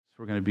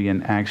We're going to be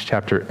in Acts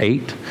chapter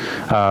 8,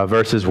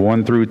 verses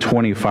 1 through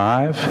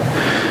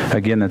 25.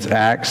 Again, that's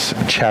Acts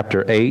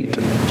chapter 8,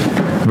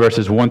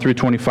 verses 1 through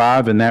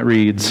 25, and that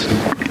reads,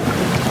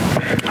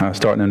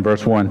 starting in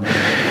verse 1,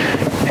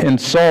 "And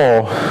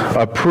Saul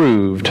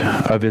approved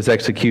of his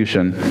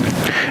execution.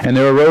 And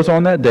there arose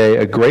on that day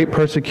a great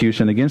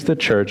persecution against the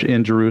church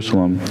in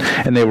Jerusalem,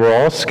 and they were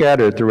all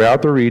scattered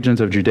throughout the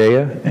regions of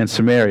Judea and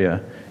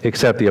Samaria,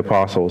 except the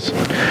apostles.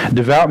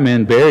 Devout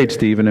men buried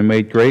Stephen and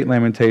made great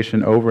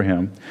lamentation over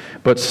him.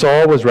 But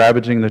Saul was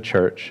ravaging the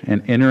church,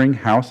 and entering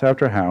house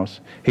after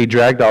house, he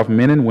dragged off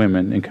men and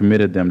women and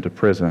committed them to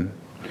prison.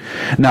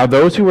 Now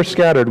those who were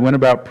scattered went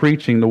about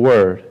preaching the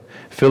word.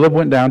 Philip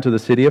went down to the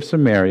city of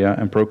Samaria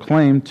and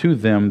proclaimed to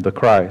them the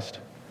Christ.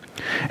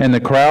 And the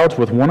crowds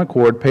with one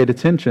accord paid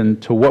attention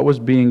to what was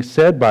being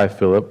said by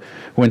Philip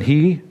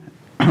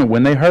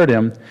when they heard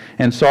him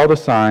and saw the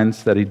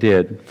signs that he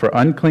did. For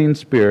unclean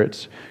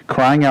spirits,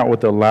 crying out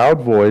with a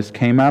loud voice,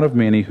 came out of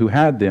many who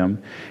had them,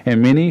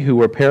 and many who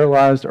were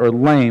paralyzed or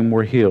lame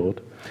were healed.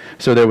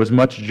 So there was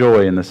much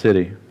joy in the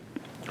city.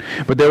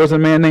 But there was a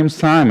man named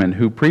Simon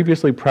who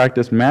previously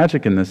practiced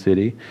magic in the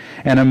city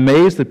and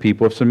amazed the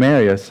people of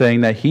Samaria,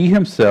 saying that he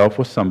himself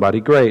was somebody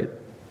great.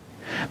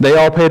 They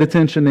all paid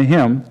attention to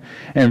him,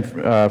 and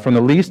from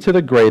the least to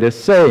the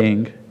greatest,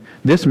 saying,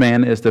 'This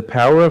man is the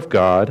power of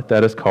God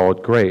that is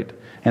called great.'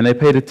 And they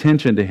paid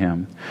attention to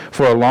him.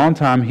 For a long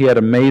time he had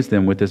amazed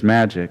them with his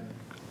magic.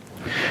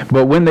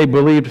 But when they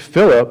believed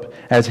Philip,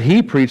 as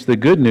he preached the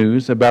good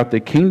news about the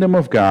kingdom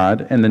of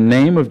God and the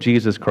name of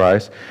Jesus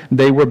Christ,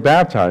 they were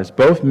baptized,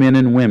 both men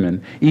and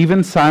women.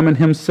 Even Simon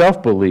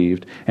himself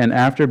believed, and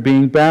after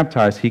being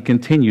baptized he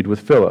continued with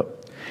Philip.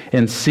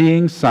 And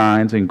seeing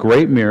signs and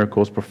great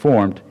miracles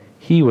performed,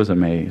 he was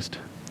amazed.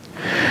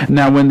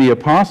 Now when the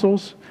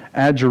apostles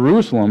at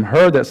Jerusalem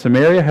heard that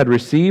Samaria had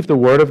received the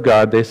word of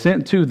God, they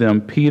sent to them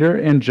Peter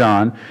and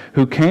John,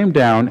 who came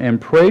down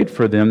and prayed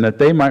for them that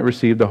they might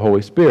receive the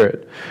Holy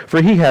Spirit.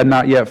 For he had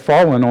not yet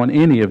fallen on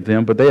any of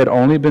them, but they had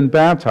only been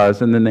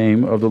baptized in the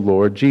name of the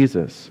Lord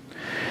Jesus.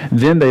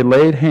 Then they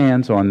laid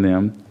hands on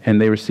them, and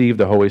they received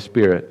the Holy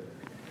Spirit.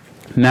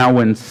 Now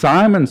when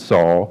Simon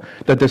saw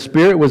that the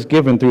Spirit was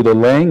given through the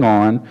laying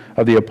on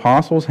of the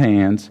apostles'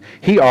 hands,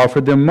 he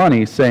offered them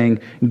money, saying,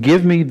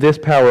 'Give me this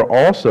power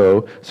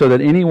also, so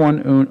that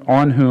anyone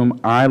on whom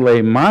I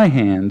lay my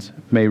hands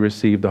may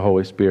receive the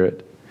Holy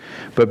Spirit.'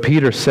 But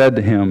Peter said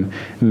to him,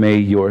 'May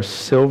your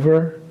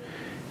silver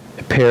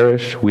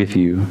perish with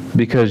you,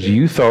 because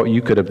you thought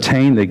you could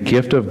obtain the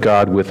gift of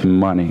God with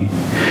money.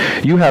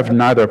 You have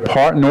neither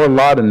part nor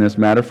lot in this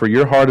matter, for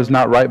your heart is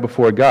not right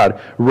before God.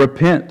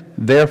 Repent,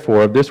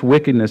 therefore, of this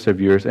wickedness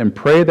of yours, and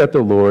pray that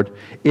the Lord,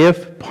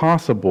 if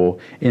possible,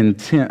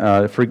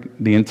 for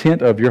the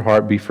intent of your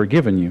heart be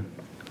forgiven you.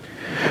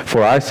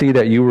 For I see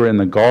that you were in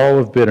the gall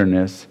of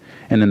bitterness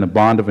and in the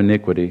bond of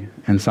iniquity.'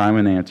 And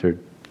Simon answered,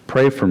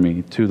 'Pray for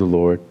me to the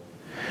Lord,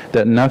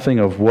 that nothing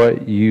of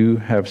what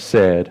you have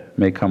said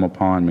may come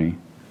upon me.'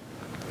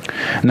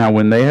 Now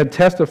when they had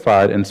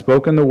testified and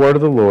spoken the word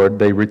of the Lord,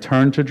 they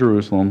returned to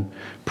Jerusalem,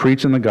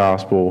 preaching the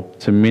gospel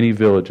to many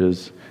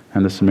villages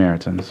and the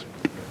Samaritans."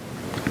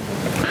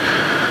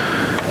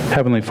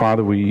 Heavenly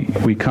Father, we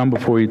come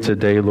before you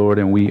today, Lord,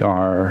 and we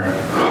are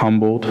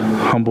humbled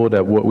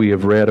at what we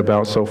have read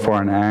about so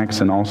far in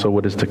Acts and also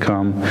what is to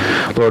come.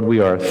 Lord,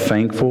 we are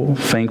thankful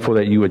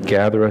that you would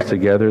gather us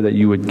together, that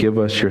you would give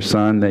us your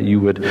Son, that you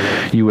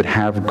would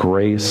have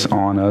grace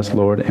on us,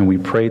 Lord, and we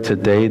pray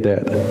today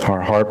that our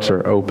hearts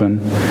are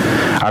open.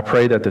 I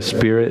pray that the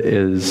Spirit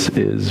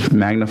is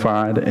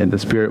magnified and the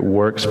Spirit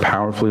works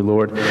powerfully,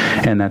 Lord,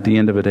 and at the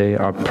end of the day,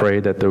 I pray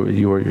that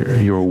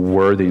your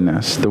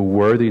worthiness, the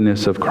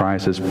worthiness of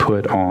Christ is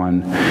put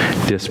on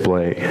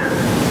display.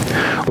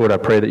 Lord, I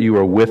pray that you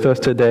are with us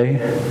today,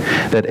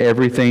 that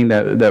everything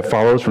that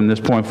follows from this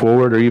point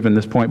forward or even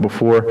this point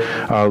before,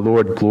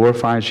 Lord,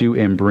 glorifies you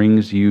and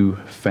brings you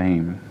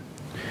fame.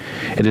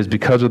 It is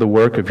because of the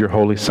work of your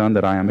Holy Son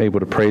that I am able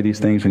to pray these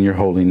things in your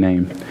holy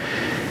name.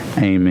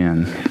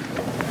 Amen.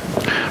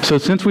 So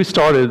since we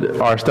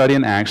started our study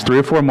in Acts 3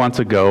 or 4 months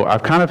ago,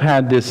 I've kind of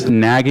had this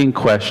nagging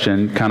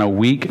question kind of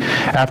week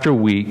after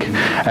week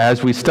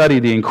as we study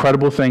the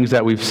incredible things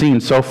that we've seen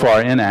so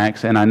far in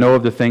Acts, and I know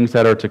of the things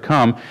that are to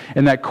come.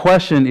 And that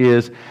question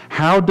is,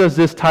 how does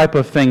this type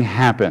of thing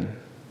happen?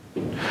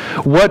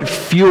 What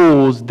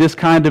fuels this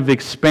kind of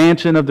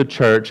expansion of the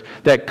church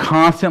that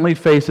constantly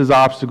faces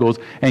obstacles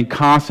and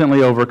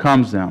constantly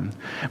overcomes them?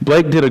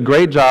 Blake did a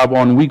great job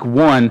on week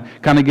 1,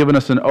 kind of giving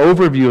us an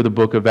overview of the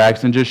book of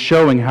Acts and just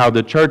showing how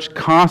the church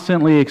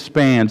constantly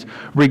expands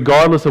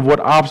regardless of what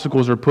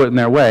obstacles are put in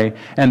their way.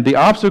 And the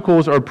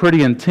obstacles are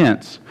pretty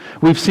intense.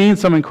 We've seen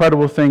some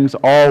incredible things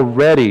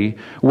already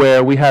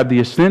where we have the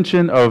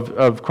ascension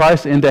of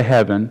Christ into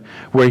heaven,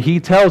 where he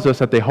tells us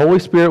that the Holy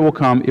Spirit will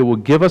come, it will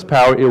give us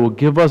power, it will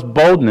give us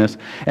boldness,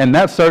 and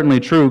that's certainly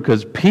true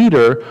because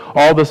Peter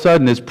all of a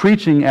sudden is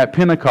preaching at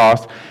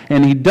Pentecost,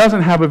 and he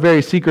doesn't have a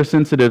very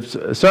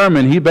seeker-sensitive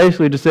sermon. He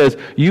basically just says,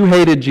 you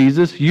hated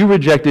Jesus, you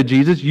rejected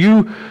Jesus,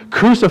 you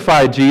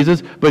crucified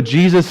Jesus, but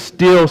Jesus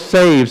still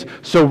saves,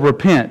 so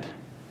repent.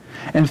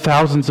 And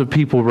thousands of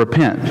people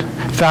repent.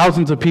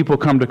 Thousands of people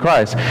come to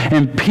Christ.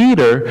 And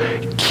Peter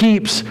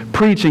keeps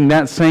preaching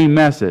that same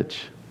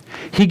message.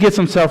 He gets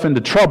himself into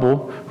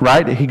trouble,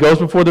 right? He goes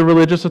before the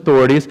religious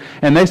authorities,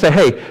 and they say,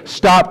 hey,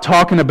 stop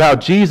talking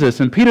about Jesus.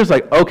 And Peter's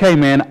like, okay,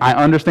 man, I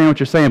understand what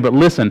you're saying, but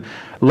listen,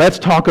 let's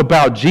talk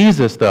about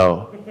Jesus,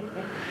 though.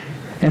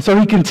 And so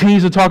he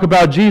continues to talk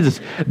about Jesus.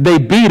 They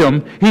beat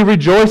him. He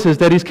rejoices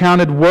that he's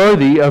counted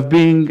worthy of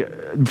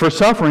for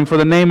suffering for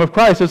the name of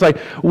Christ. It's like,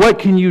 what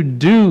can you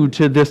do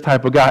to this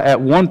type of guy?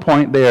 At one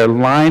point, they are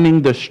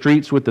lining the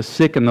streets with the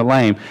sick and the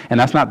lame. And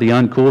that's not the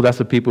uncool. That's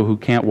the people who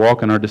can't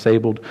walk and are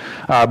disabled.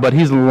 But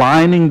he's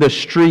lining the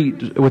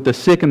street with the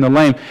sick and the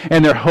lame.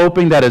 And they're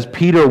hoping that as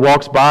Peter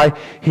walks by,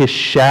 his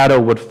shadow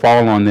would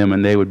fall on them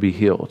and they would be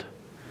healed.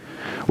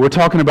 We're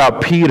talking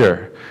about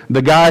Peter,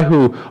 the guy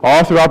who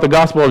all throughout the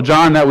Gospel of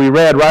John that we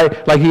read,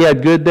 right? Like he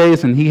had good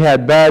days and he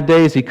had bad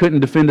days. He couldn't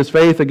defend his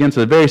faith against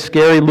a very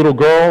scary little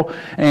girl.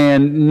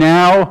 And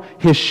now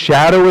his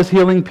shadow is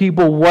healing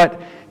people.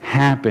 What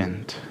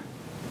happened?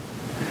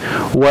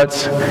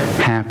 What's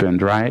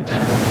happened, right?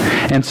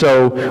 And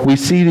so we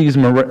see these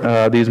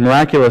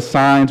miraculous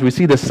signs. We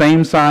see the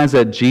same signs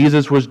that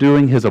Jesus was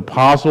doing, his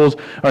apostles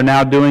are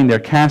now doing. They're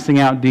casting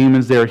out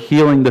demons. They're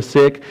healing the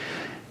sick.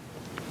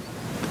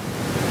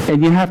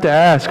 And you have to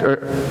ask,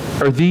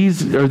 are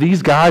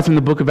these guys in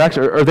the book of Acts,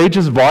 are they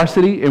just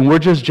varsity and we're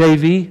just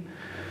JV?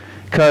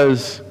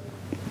 Because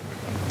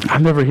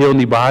I've never healed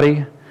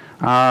anybody.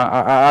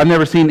 I've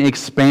never seen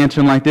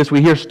expansion like this.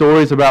 We hear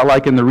stories about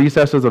like in the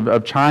recesses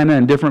of China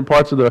and different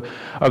parts of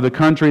the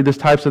country, this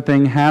types of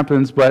thing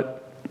happens.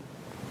 But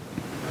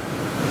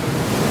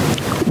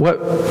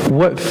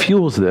what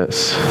fuels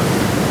this?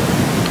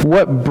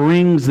 What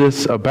brings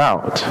this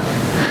about?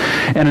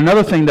 And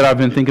another thing that I've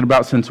been thinking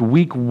about since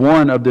week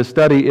 1 of this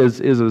study is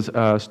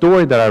a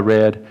story that I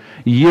read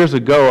years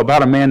ago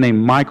about a man named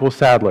Michael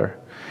Sadler.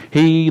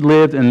 He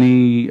lived in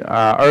the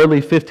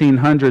early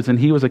 1500s, and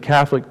he was a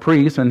Catholic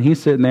priest, and he's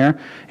sitting there,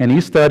 and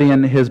he's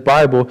studying his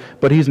Bible,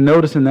 but he's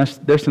noticing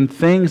there's some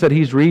things that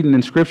he's reading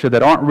in Scripture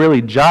that aren't really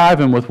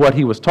jiving with what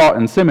he was taught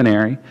in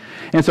seminary,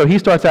 and so he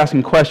starts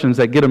asking questions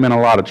that get him in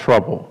a lot of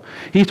trouble.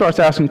 He starts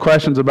asking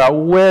questions about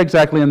where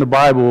exactly in the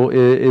Bible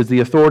is the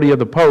authority of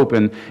the Pope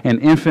and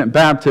infant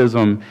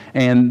baptism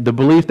and the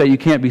belief that you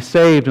can't be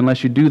saved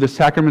unless you do the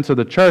sacraments of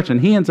the church, and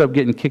he ends up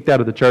getting kicked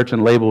out of the church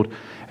and labeled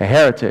a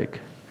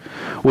heretic.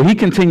 Well, he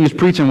continues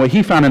preaching what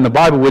he found in the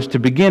Bible, which to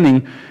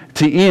beginning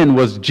to end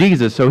was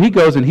Jesus. So he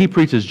goes and he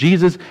preaches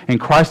Jesus and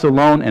Christ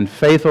alone and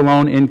faith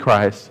alone in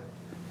Christ.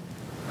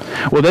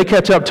 Well, they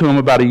catch up to him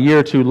about a year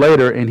or two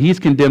later, and he's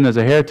condemned as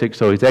a heretic,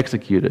 so he's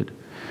executed.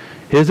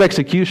 His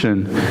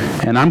execution,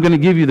 and I'm going to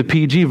give you the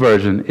PG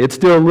version, it's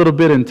still a little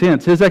bit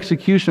intense. His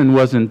execution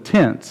was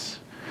intense,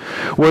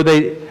 where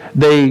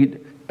they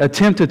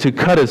attempted to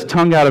cut his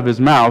tongue out of his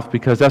mouth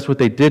because that's what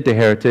they did to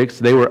heretics.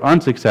 They were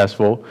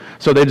unsuccessful,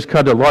 so they just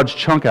cut a large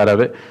chunk out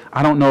of it.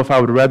 I don't know if I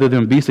would rather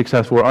them be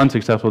successful or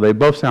unsuccessful. They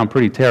both sound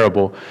pretty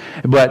terrible.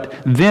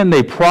 But then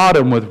they prod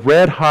him with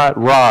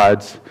red-hot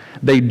rods.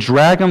 They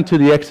drag him to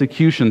the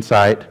execution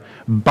site,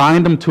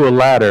 bind him to a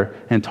ladder,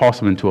 and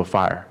toss him into a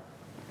fire.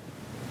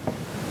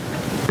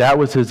 That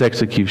was his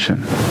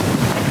execution.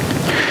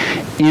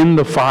 In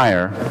the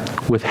fire,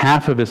 with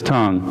half of his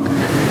tongue,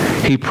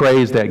 he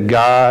prays that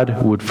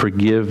God would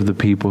forgive the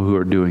people who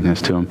are doing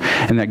this to him,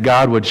 and that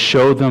God would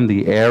show them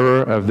the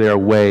error of their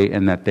way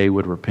and that they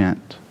would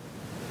repent.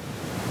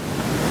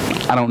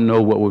 I don't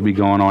know what would be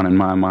going on in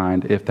my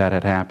mind if that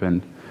had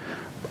happened.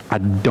 I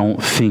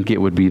don't think it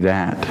would be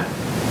that.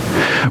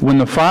 When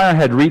the fire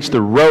had reached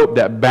the rope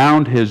that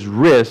bound his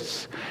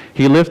wrists,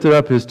 he lifted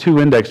up his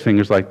 2 index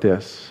fingers like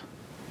this.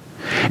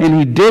 And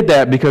he did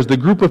that because the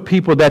group of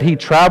people that he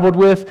traveled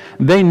with,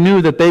 they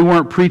knew that they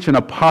weren't preaching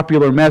a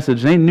popular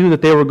message. They knew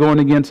that they were going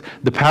against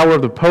the power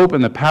of the Pope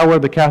and the power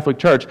of the Catholic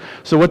Church.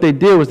 So what they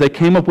did was they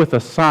came up with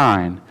a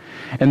sign.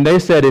 And they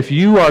said, if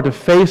you are to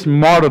face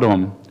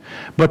martyrdom,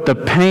 but the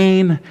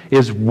pain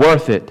is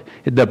worth it,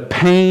 the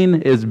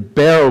pain is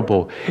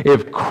bearable,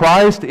 if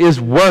Christ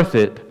is worth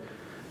it,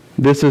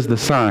 this is the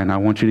sign I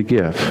want you to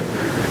give,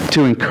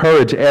 to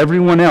encourage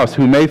everyone else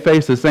who may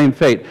face the same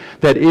fate,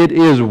 that it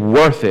is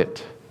worth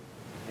it.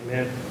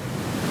 Amen.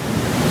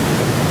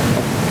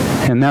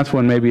 And that's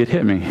when maybe it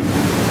hit me.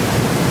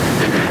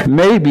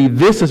 Maybe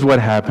this is what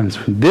happens.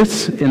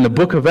 This, in the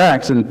book of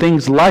Acts and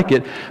things like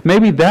it,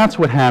 maybe that's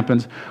what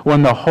happens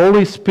when the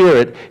Holy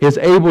Spirit is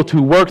able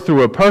to work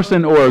through a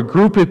person or a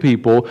group of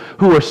people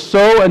who are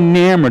so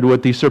enamored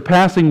with the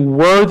surpassing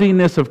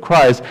worthiness of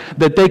Christ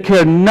that they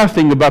care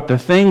nothing about the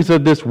things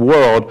of this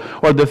world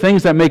or the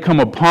things that may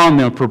come upon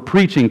them for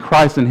preaching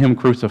Christ and Him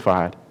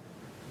crucified.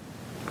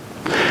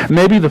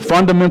 Maybe the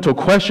fundamental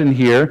question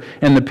here,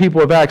 and the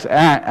people of Acts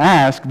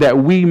ask that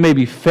we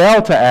maybe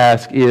fail to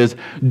ask is,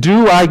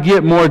 do I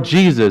get more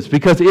Jesus?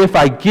 Because if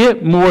I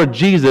get more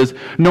Jesus,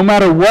 no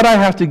matter what I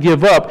have to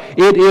give up,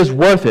 it is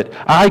worth it.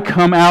 I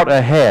come out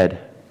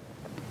ahead.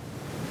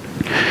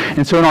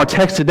 And so in our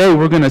text today,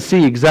 we're going to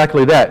see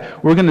exactly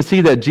that. We're going to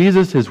see that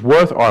Jesus is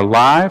worth our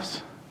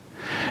lives,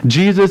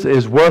 Jesus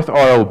is worth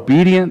our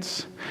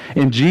obedience,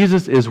 and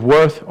Jesus is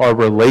worth our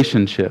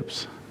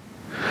relationships.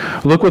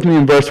 Look with me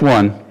in verse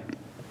 1.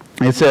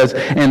 It says,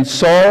 and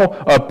Saul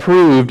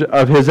approved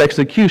of his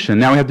execution.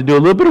 Now we have to do a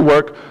little bit of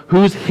work.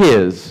 Who's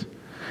his?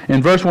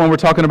 In verse 1, we're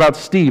talking about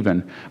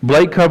Stephen.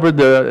 Blake covered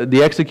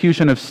the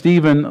execution of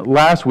Stephen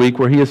last week,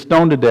 where he is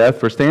stoned to death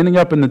for standing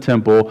up in the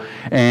temple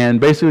and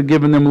basically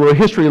giving them a little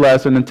history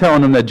lesson and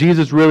telling them that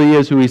Jesus really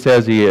is who he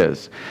says he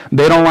is.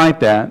 They don't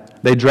like that.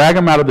 They drag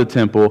him out of the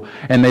temple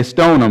and they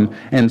stone him.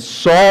 And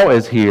Saul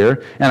is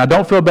here. And I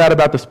don't feel bad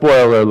about the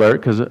spoiler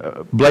alert, because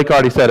Blake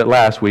already said it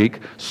last week.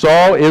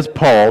 Saul is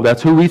Paul.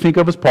 That's who we think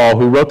of as Paul,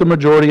 who wrote the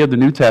majority of the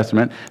New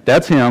Testament.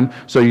 That's him.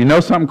 So you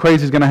know something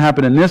crazy is going to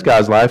happen in this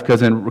guy's life,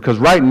 because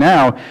right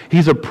now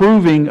he's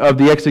approving of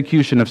the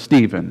execution of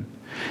Stephen.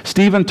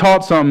 Stephen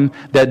taught something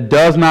that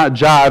does not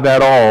jive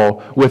at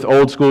all with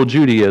old school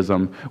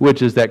Judaism,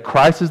 which is that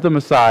Christ is the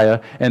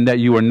Messiah and that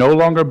you are no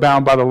longer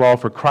bound by the law,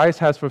 for Christ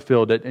has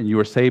fulfilled it and you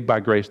are saved by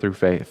grace through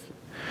faith.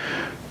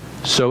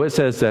 So it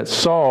says that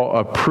Saul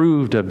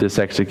approved of this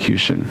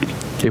execution.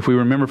 If we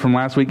remember from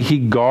last week, he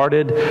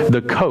guarded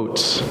the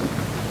coats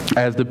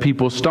as the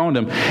people stoned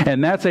him.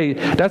 And that's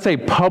a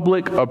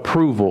public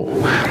approval.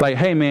 Like,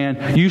 hey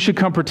man, you should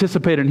come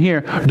participate in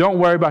here. Don't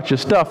worry about your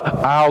stuff.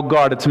 I'll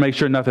guard it to make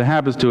sure nothing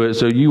happens to it,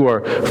 so you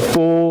are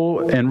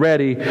full and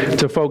ready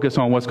to focus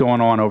on what's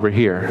going on over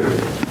here.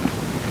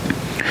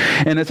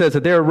 And it says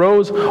that there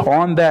arose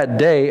on that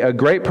day a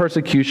great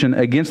persecution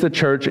against the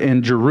church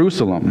in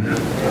Jerusalem.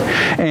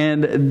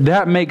 And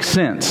that makes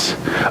sense.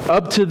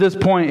 Up to this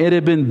point, it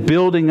had been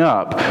building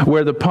up,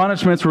 where the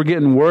punishments were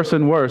getting worse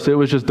and worse. It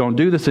was just, don't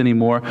do this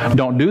anymore.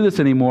 Don't do this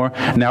anymore.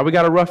 Now we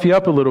got to rough you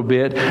up a little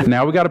bit.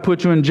 Now we got to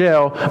put you in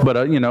jail. But,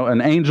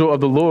 an angel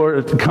of the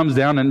Lord comes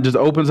down and just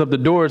opens up the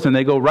doors, and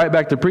they go right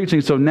back to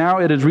preaching. So now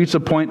it has reached a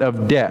point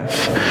of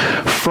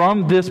death.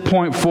 From this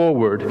point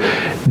forward,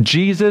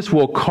 Jesus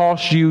will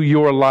cost you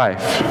your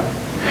life.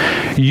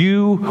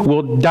 You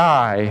will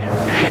die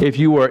if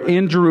you are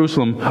in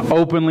Jerusalem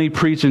openly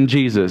preaching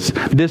Jesus.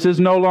 This is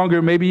no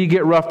longer, maybe you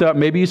get roughed up,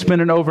 maybe you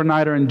spend an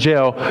overnighter in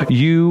jail.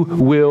 You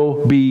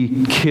will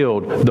be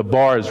killed. The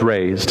bar is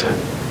raised.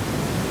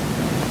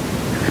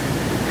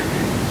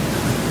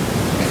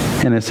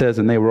 And it says,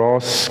 and they were all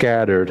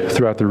scattered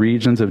throughout the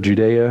regions of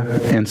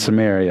Judea and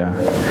Samaria,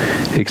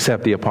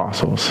 except the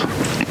apostles.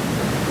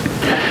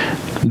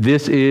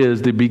 This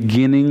is the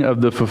beginning of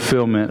the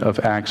fulfillment of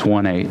Acts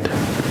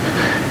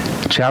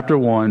 1:8. Chapter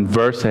 1,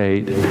 verse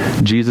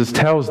 8, Jesus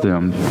tells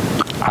them,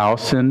 I'll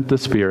send the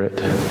Spirit.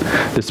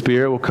 The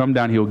Spirit will come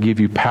down. He'll give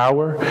you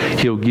power.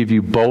 He'll give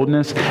you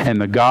boldness. And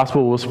the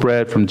gospel will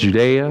spread from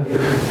Judea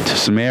to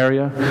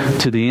Samaria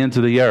to the ends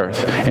of the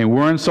earth. And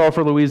we're in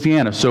Sulphur,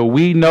 Louisiana, so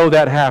we know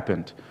that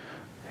happened.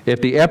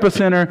 If the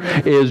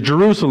epicenter is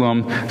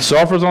Jerusalem,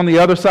 Sulphur's on the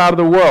other side of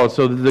the world.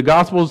 So the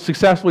gospel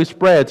successfully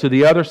spread to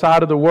the other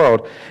side of the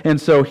world. And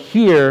so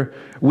here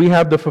we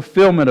have the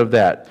fulfillment of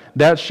that.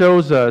 That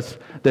shows us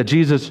that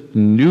Jesus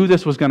knew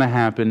this was going to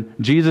happen.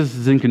 Jesus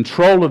is in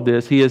control of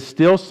this. He is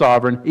still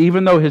sovereign.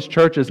 Even though his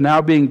church is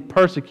now being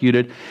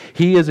persecuted,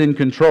 he is in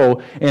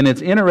control. And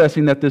it's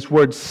interesting that this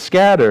word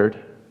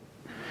scattered,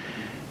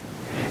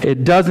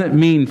 it doesn't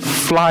mean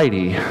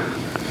flighty.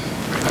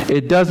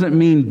 It doesn't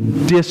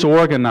mean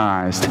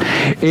disorganized.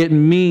 It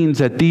means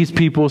that these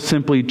people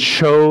simply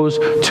chose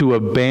to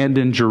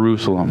abandon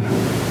Jerusalem.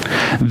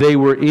 They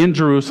were in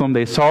Jerusalem,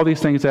 they saw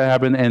these things that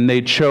happened, and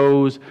they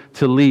chose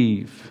to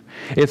leave.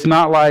 It's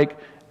not like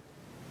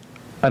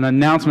an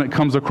announcement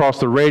comes across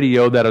the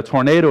radio that a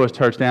tornado has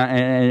touched down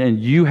and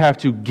you have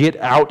to get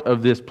out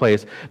of this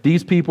place.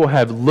 These people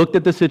have looked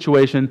at the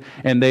situation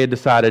and they had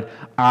decided,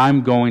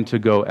 I'm going to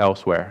go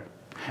elsewhere.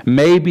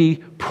 Maybe,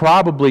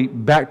 probably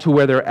back to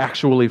where they're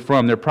actually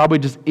from. They're probably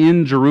just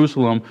in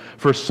Jerusalem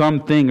for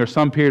something or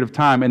some period of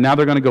time, and now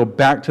they're going to go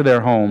back to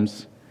their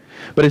homes.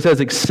 But it says,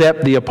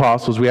 except the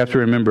apostles. We have to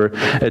remember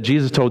that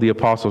Jesus told the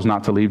apostles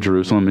not to leave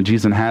Jerusalem, and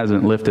Jesus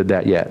hasn't lifted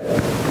that yet.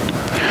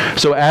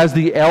 So as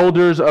the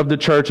elders of the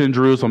church in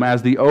Jerusalem,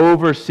 as the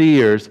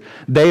overseers,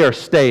 they are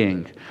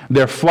staying.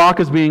 Their flock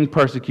is being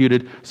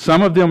persecuted.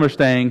 Some of them are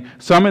staying.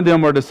 Some of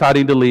them are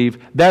deciding to leave.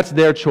 That's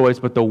their choice,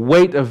 but the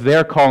weight of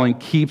their calling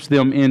keeps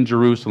them in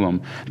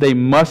Jerusalem. They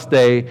must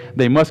stay.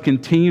 They must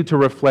continue to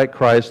reflect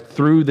Christ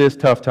through this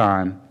tough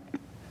time.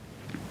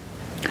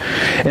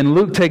 And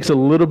Luke takes a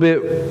little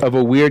bit of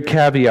a weird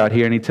caveat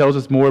here, and he tells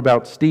us more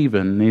about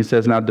Stephen. And he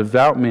says, "Now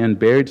devout men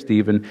buried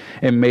Stephen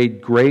and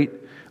made great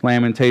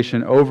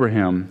lamentation over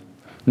him.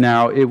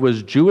 Now it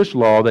was Jewish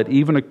law that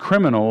even a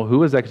criminal who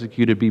was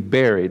executed be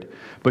buried,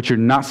 but you're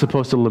not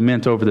supposed to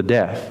lament over the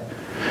death.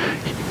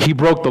 He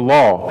broke the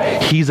law.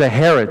 He's a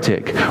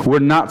heretic. We're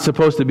not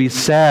supposed to be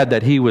sad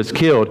that he was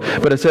killed.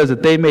 But it says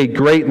that they made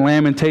great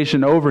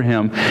lamentation over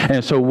him.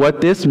 And so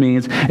what this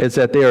means is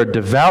that they are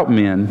devout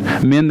men,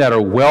 men that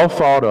are well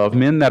thought of,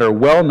 men that are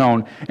well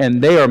known,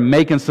 and they are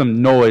making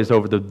some noise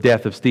over the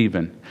death of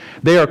Stephen.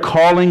 They are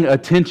calling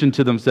attention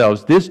to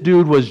themselves. This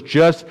dude was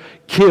just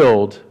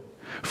killed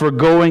for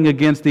going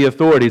against the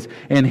authorities.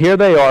 And here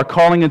they are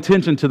calling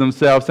attention to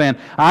themselves, saying,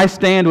 I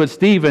stand with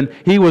Stephen.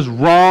 He was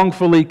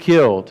wrongfully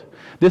killed.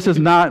 This is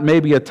not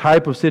maybe a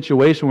type of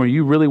situation where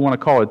you really want to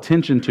call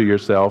attention to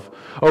yourself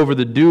over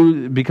the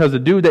dude, because the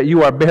dude that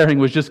you are bearing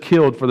was just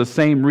killed for the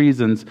same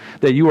reasons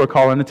that you are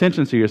calling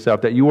attention to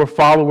yourself, that you were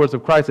followers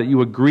of Christ, that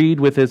you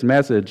agreed with his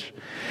message.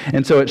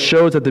 And so it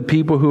shows that the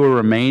people who are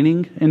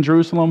remaining in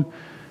Jerusalem,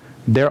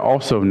 they're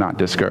also not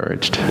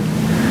discouraged.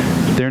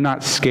 They're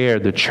not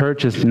scared. The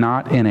church is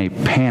not in a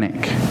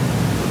panic,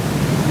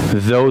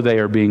 though they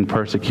are being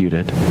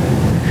persecuted.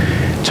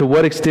 To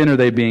what extent are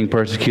they being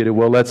persecuted?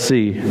 Well, let's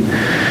see.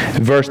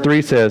 Verse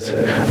 3 says,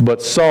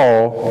 But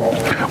Saul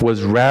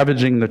was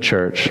ravaging the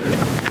church,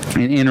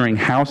 and entering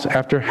house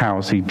after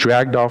house, he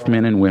dragged off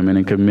men and women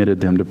and committed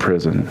them to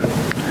prison.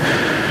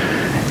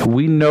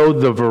 We know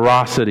the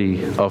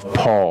veracity of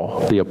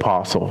Paul, the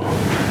apostle.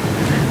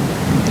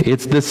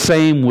 It's the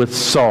same with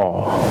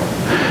Saul.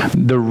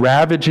 The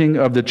ravaging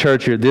of the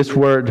church here, this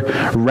word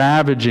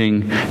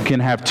ravaging can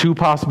have two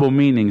possible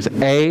meanings.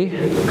 A,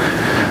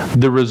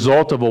 the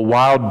result of a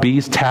wild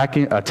beast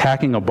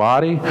attacking a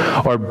body,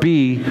 or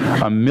B,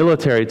 a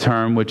military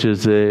term, which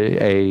is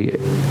which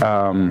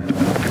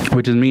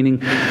is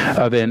meaning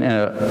of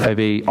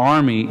a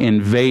army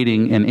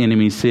invading an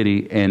enemy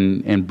city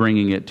and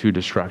bringing it to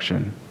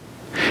destruction.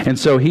 And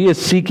so he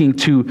is seeking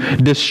to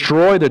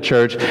destroy the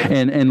church,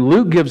 and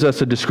Luke gives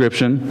us a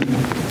description,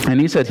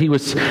 and he said he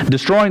was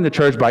destroying the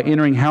church by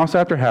entering house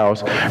after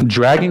house,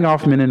 dragging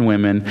off men and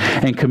women,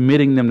 and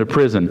committing them to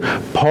prison.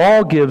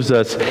 Paul gives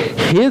us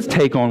his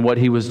take on what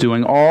he was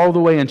doing all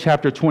the way in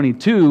chapter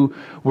 22,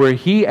 where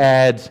he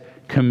adds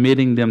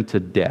committing them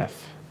to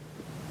death.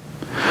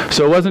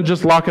 So it wasn't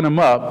just locking them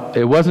up.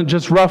 It wasn't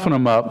just roughing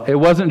them up. It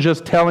wasn't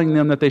just telling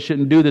them that they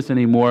shouldn't do this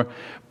anymore.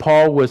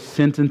 Paul was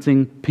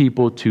sentencing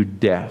people to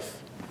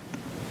death.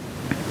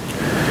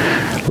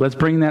 Let's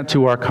bring that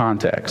to our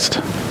context,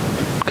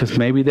 because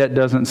maybe that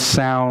doesn't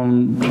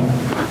sound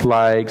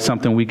like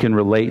something we can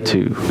relate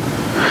to.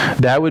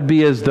 That would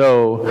be as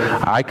though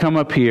I come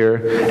up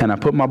here and I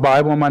put my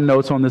Bible and my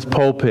notes on this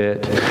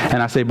pulpit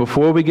and I say,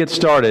 before we get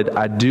started,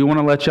 I do want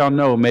to let y'all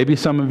know, maybe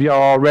some of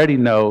y'all already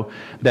know,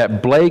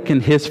 that Blake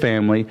and his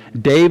family,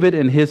 David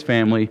and his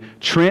family,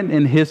 Trent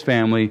and his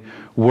family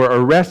were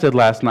arrested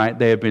last night.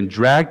 They have been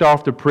dragged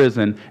off to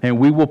prison, and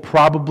we will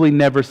probably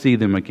never see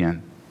them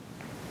again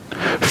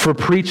for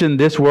preaching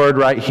this word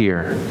right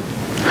here.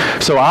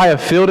 So I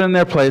have filled in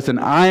their place, and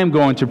I am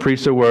going to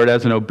preach the word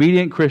as an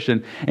obedient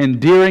Christian. And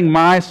during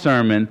my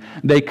sermon,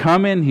 they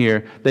come in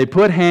here, they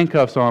put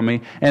handcuffs on me,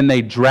 and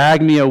they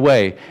drag me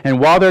away. And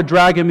while they're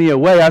dragging me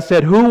away, I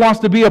said, who wants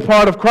to be a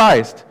part of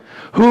Christ?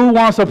 Who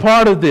wants a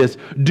part of this?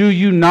 Do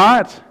you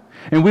not?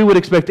 And we would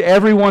expect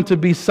everyone to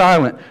be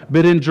silent.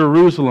 But in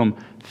Jerusalem,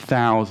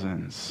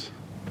 thousands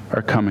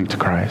are coming to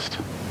Christ.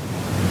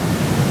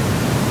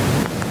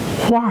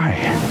 Why?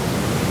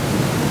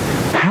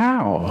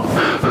 How?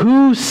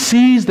 Who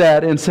sees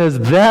that and says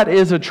that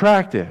is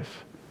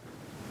attractive?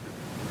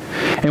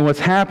 And what's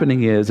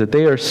happening is that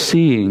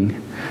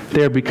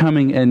they're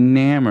becoming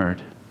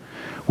enamored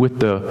with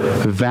the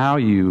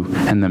value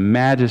and the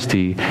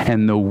majesty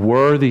and the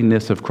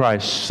worthiness of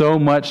Christ, so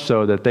much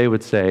so that they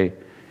would say,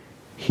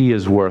 He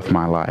is worth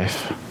my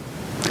life.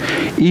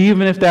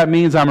 Even if that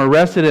means I'm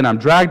arrested and I'm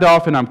dragged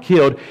off and I'm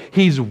killed,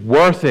 He's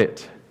worth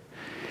it.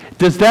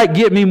 Does that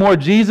get me more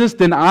Jesus?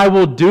 Then I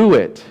will do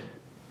it.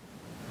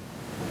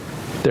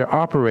 They're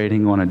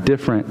operating on a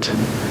different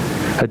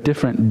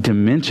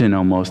dimension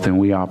almost than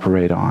we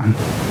operate on.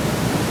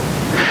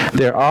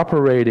 They're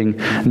operating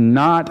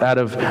not out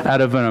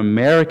of an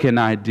American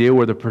idea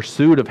where the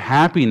pursuit of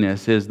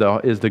happiness is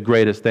the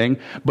greatest thing,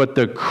 but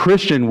the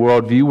Christian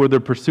worldview where the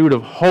pursuit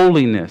of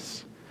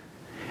holiness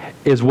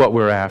is what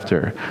we're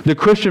after. The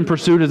Christian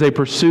pursuit is a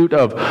pursuit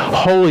of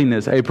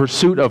holiness, a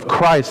pursuit of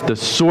Christ, the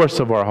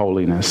source of our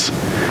holiness.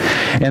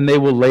 And they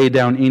will lay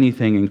down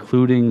anything,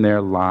 including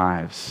their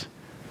lives,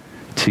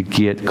 to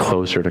get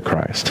closer to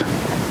Christ.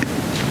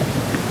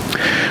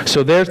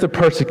 So there's the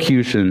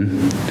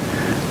persecution,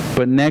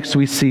 but next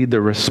we see the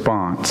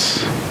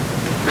response.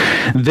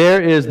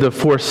 There is the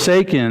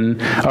forsaking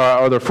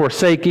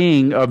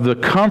of the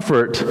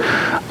comfort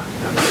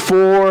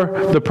for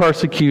the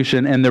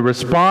persecution, and the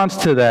response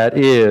to that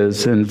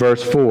is, in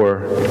verse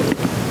 4,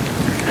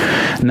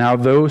 Now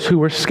those who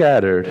were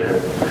scattered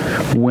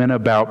went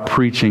about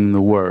preaching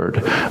the word.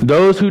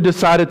 Those who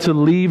decided to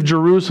leave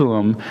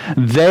Jerusalem,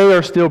 they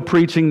are still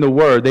preaching the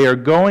word. They are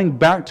going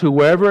back to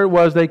wherever it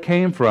was they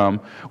came from,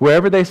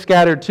 wherever they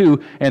scattered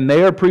to, and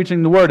they are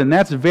preaching the word. And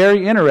that's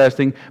very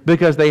interesting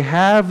because they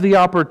have the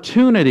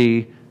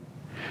opportunity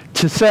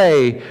to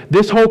say,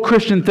 this whole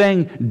Christian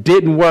thing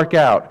didn't work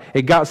out.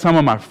 It got some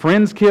of my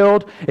friends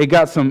killed. It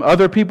got some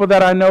other people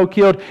that I know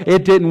killed.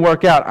 It didn't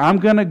work out. I'm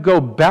going to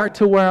go back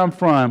to where I'm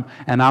from,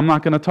 and I'm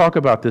not going to talk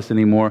about this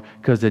anymore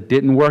because it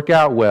didn't work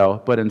out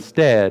well. But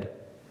instead,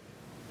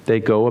 they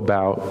go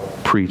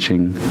about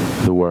preaching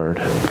the word.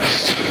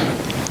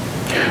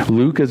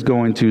 Luke is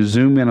going to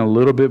zoom in a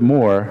little bit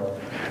more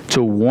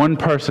to one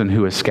person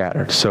who is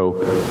scattered. So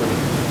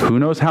who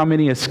knows how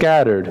many is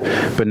scattered,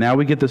 but now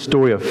we get the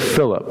story of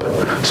Philip.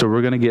 So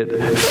we're going to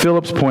get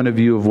Philip's point of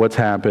view of what's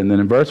happened.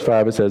 And in verse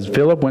 5 it says,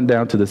 Philip went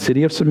down to the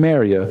city of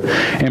Samaria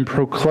and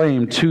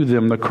proclaimed to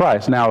them the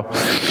Christ. Now,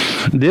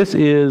 this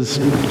is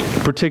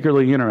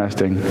particularly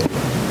interesting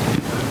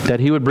that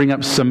he would bring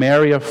up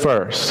Samaria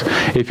first.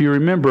 If you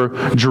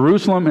remember,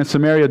 Jerusalem and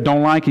Samaria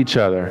don't like each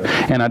other.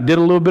 And I did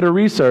a little bit of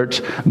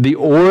research. The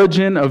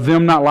origin of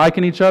them not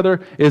liking each other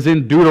is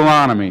in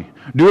Deuteronomy.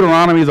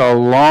 Deuteronomy is a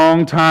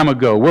long time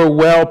ago. We're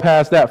well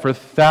past that. For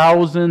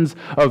thousands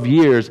of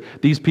years,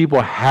 these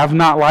people have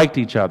not liked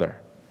each other.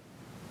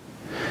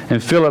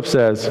 And Philip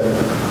says,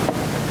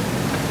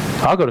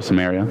 I'll go to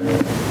Samaria.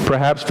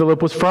 Perhaps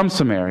Philip was from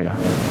Samaria.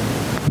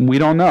 We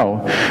don't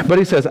know. But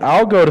he says,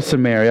 I'll go to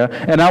Samaria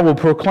and I will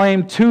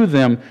proclaim to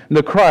them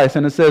the Christ.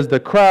 And it says, the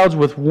crowds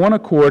with one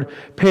accord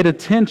paid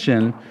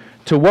attention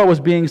to what was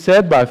being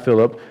said by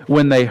Philip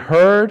when they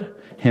heard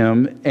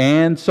him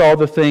and saw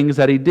the things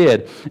that he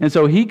did. And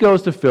so he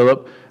goes to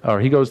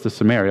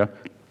Samaria,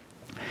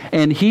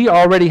 and he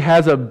already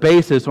has a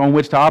basis on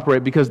which to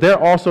operate because they're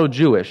also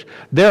Jewish.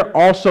 They're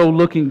also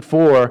looking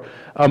for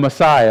a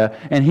Messiah.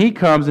 And he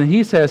comes and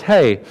he says,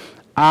 hey,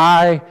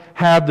 I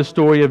have the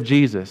story of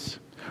Jesus.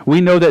 We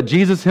know that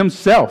Jesus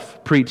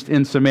himself preached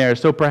in Samaria,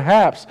 so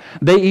perhaps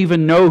they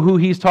even know who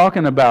he's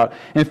talking about.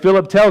 And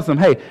Philip tells them,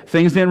 hey,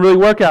 things didn't really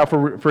work out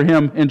for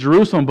him in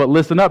Jerusalem, but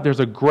listen up, there's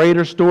a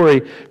greater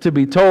story to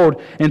be told.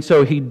 And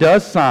so he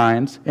does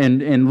signs,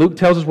 and Luke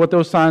tells us what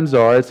those signs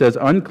are. It says,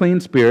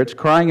 unclean spirits,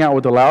 crying out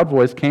with a loud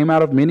voice, came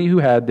out of many who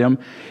had them,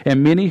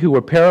 and many who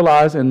were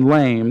paralyzed and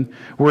lame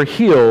were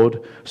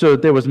healed, so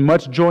that there was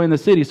much joy in the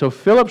city. So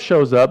Philip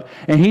shows up,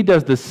 and he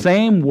does the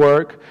same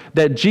work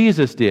that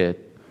Jesus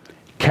did,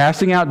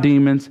 casting out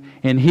demons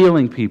and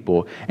healing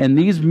people. And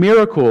these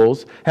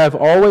miracles have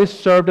always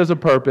served as a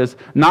purpose,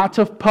 not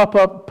to puff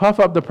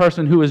up the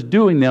person who is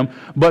doing them,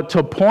 but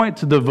to point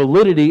to the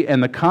validity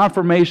and the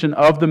confirmation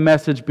of the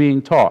message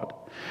being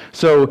taught.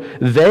 So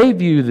they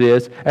view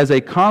this as a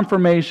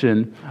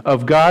confirmation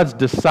of God's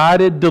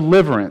decided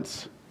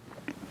deliverance.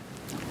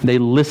 They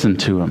listen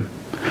to him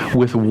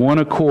with one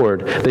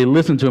accord. They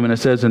listen to him, and it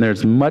says, and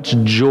there's much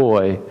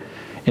joy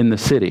in the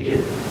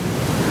city.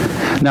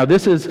 Now,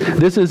 this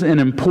is an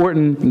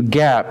important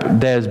gap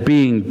that is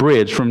being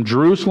bridged. From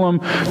Jerusalem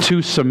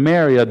to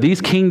Samaria,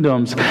 these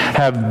kingdoms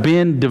have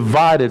been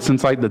divided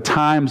since like the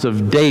times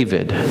of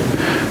David.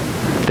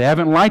 They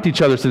haven't liked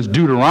each other since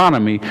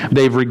Deuteronomy.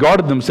 They've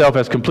regarded themselves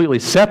as completely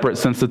separate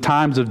since the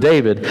times of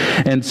David.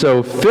 And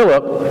so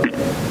Philip,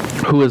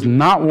 who is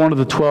not one of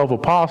the 12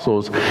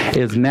 apostles,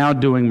 is now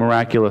doing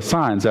miraculous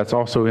signs. That's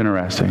also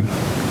interesting.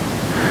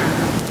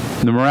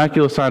 The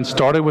miraculous signs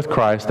started with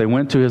Christ. They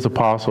went to his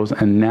apostles,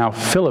 and now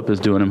Philip is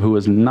doing them, who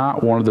is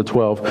not one of the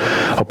 12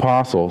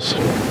 apostles.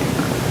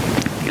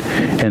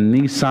 And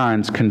these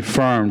signs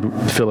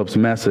confirmed Philip's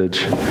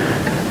message.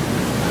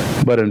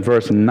 But in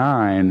verse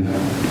 9,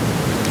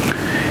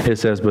 it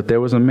says, but there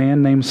was a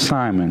man named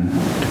Simon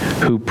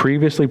who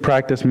previously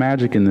practiced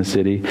magic in the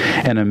city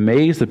and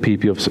amazed the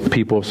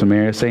people of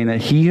Samaria, saying that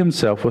he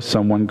himself was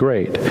someone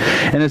great.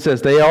 And it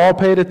says they all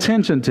paid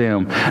attention to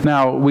him.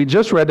 Now, we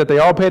just read that they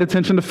all paid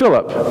attention to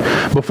Philip.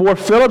 Before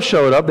Philip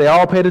showed up, they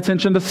all paid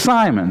attention to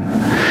Simon.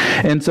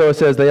 And so it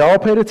says they all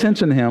paid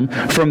attention to him,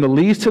 from the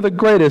least to the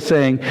greatest,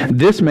 saying,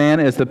 this man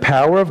is the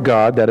power of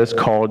God that is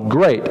called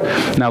great.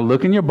 Now,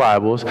 look in your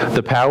Bibles.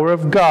 The power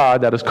of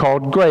God that is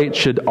called great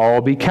should all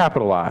be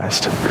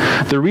capitalized.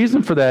 The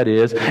reason for that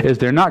is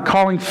they're not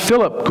calling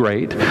Philip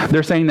great.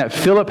 They're saying that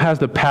Philip has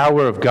the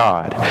power of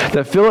God,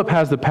 that Philip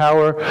has the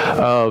power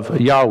of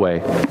Yahweh.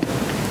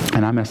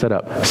 And I messed that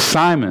up.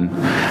 Simon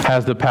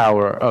has the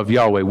power of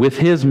Yahweh. With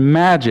his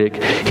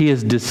magic, he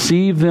has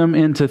deceived them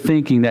into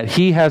thinking that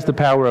he has the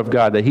power of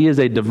God, that he is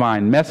a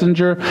divine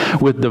messenger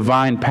with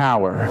divine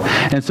power.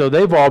 And so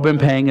they've all been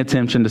paying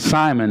attention to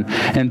Simon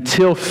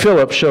until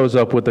Philip shows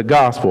up with the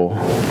gospel.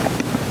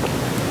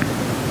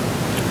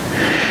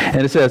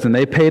 And it says, and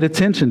they paid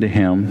attention to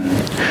him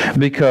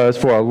because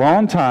for a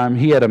long time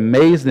he had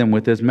amazed them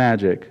with his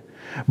magic.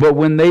 But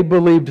when they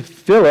believed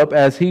Philip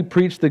as he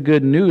preached the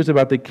good news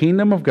about the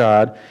kingdom of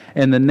God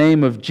in the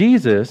name of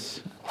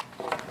Jesus,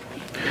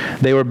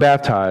 They were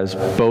baptized,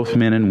 both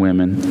men and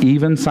women.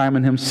 Even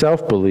Simon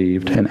himself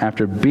believed, and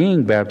after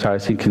being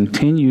baptized, he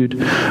continued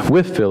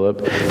with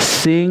Philip,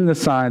 seeing the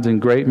signs and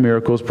great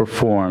miracles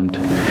performed,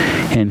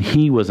 and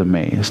he was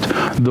amazed.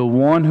 The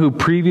one who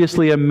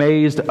previously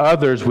amazed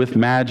others with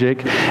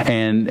magic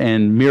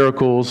and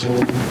miracles,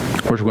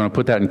 of course we're going to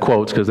put that in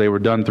quotes because they were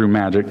done through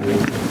magic,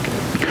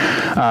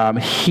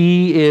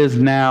 he is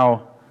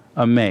now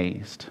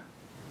amazed.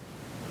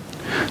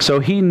 So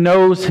he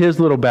knows his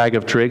little bag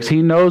of tricks.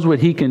 He knows what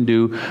he can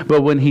do.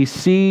 But when he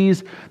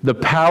sees the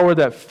power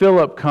that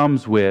Philip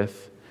comes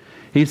with,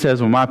 he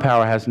says, well, my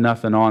power has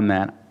nothing on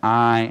that.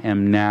 I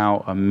am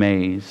now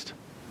amazed.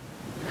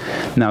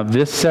 Now,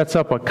 this sets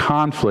up a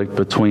conflict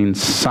between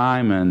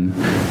Simon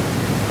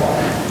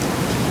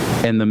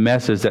and the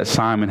message that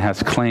Simon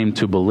has claimed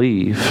to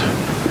believe.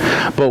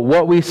 But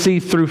what we see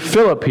through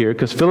Philip here,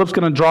 because Philip's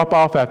going to drop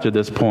off after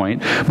this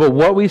point, but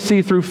what we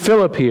see through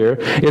Philip here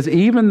is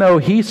even though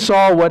he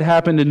saw what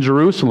happened in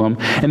Jerusalem,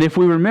 and if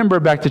we remember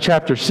back to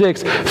chapter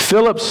 6,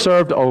 Philip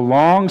served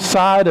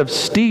alongside of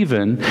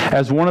Stephen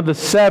as one of the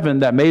 7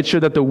 that made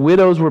sure that the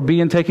widows were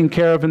being taken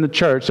care of in the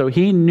church. So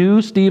he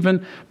knew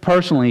Stephen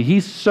personally. He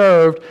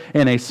served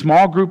in a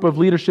small group of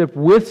leadership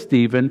with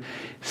Stephen.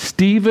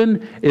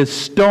 Stephen is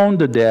stoned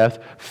to death.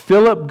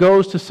 Philip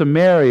goes to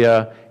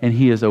Samaria, and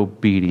he is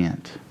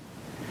obedient.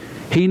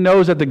 He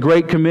knows that the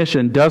Great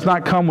Commission does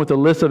not come with a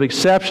list of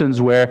exceptions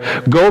where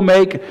go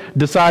make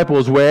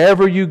disciples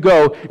wherever you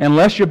go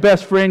unless your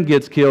best friend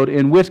gets killed,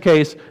 in which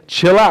case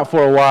chill out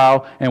for a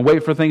while and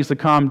wait for things to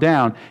calm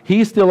down.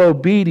 He's still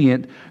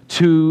obedient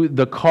to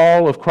the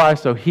call of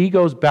Christ, so he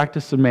goes back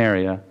to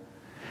Samaria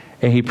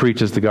and he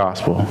preaches the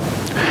gospel.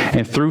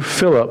 And through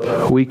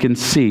Philip, we can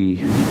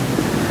see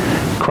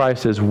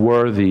Christ is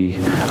worthy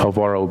of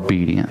our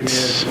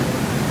obedience.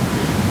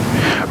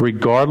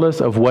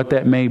 Regardless of what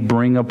that may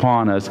bring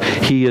upon us,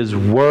 he is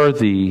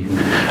worthy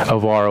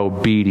of our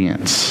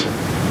obedience.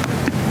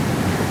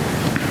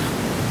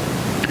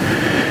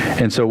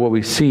 And so what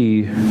we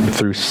see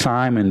through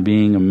Simon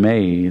being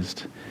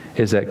amazed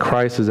is that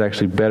Christ is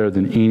actually better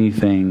than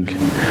anything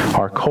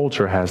our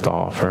culture has to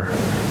offer.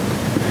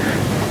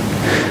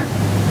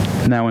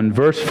 Now in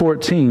verse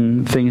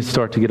 14, things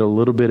start to get a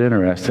little bit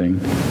interesting.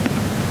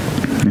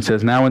 It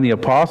says, now when the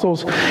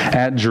apostles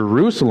at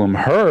Jerusalem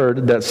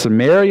heard that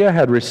Samaria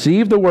had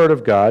received the word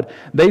of God,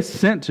 they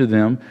sent to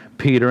them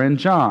Peter and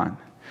John.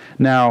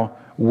 Now,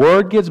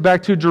 word gets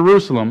back to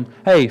Jerusalem.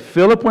 Hey,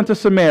 Philip went to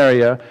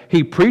Samaria.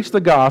 He preached the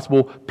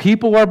gospel.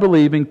 People are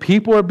believing.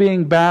 People are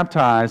being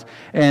baptized.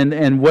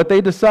 And what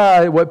they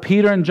decide, what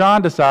Peter and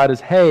John decide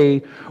is,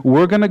 hey,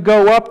 we're going to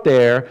go up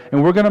there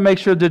and we're going to make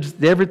sure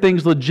that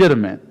everything's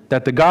legitimate,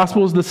 that the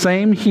gospel is the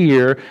same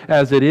here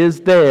as it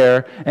is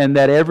there, and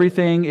that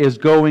everything is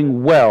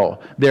going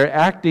well. They're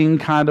acting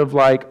kind of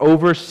like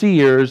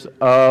overseers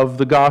of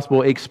the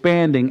gospel,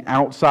 expanding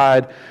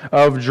outside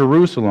of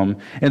Jerusalem.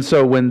 And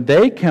so when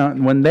they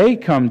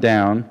come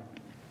down,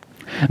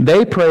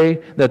 they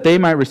pray that they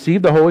might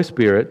receive the Holy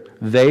Spirit.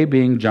 They,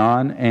 being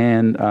John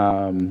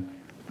and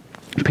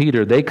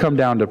Peter, they come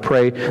down to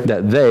pray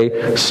that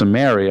they,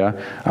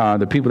 Samaria,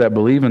 the people that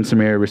believe in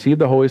Samaria, receive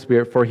the Holy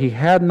Spirit, for he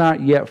had not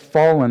yet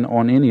fallen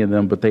on any of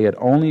them, but they had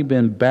only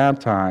been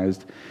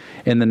baptized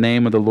in the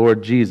name of the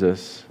Lord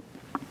Jesus.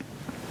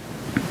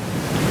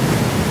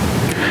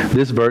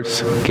 This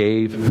verse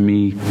gave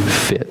me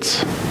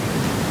fits.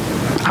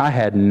 I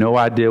had no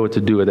idea what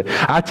to do with it.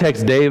 I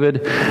texted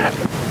David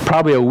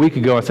probably a week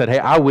ago and said, hey,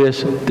 I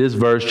wish this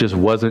verse just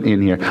wasn't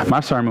in here. My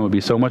sermon would be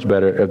so much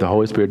better if the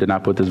Holy Spirit did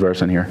not put this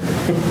verse in here.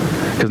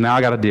 Because now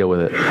I got to deal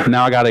with it.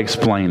 Now I got to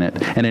explain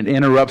it. And it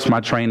interrupts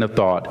my train of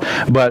thought.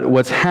 But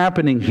what's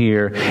happening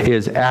here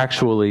is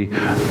actually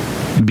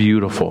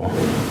beautiful.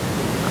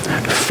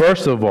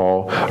 First of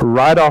all,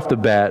 right off the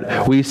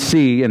bat, we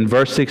see in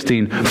verse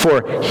 16,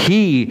 for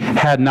he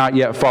had not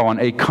yet fallen,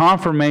 a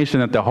confirmation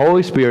that the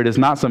Holy Spirit is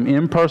not some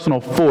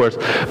impersonal force,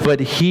 but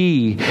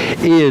he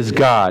is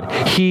God.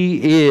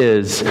 He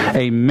is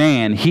a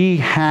man. He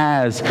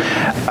has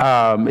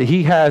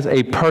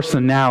a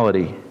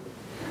personality.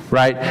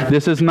 Right?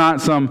 This is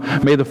not some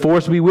may the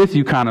force be with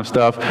you kind of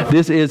stuff.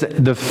 This is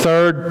the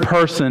third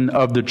person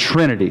of the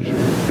Trinity.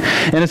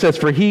 And it says,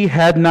 for he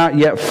had not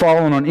yet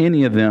fallen on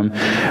any of them,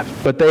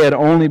 but they had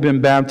only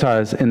been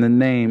baptized in the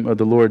name of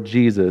the Lord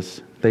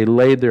Jesus. They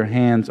laid their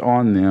hands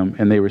on them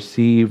and they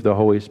received the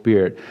Holy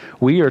Spirit.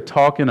 We are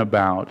talking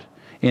about,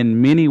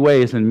 in many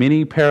ways, in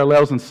many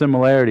parallels and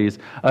similarities,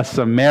 a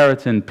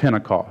Samaritan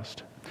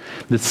Pentecost.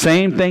 The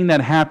same thing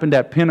that happened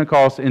at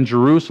Pentecost in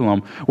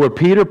Jerusalem, where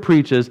Peter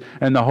preaches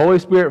and the Holy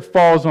Spirit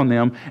falls on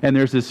them, and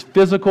there's this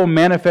physical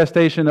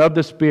manifestation of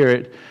the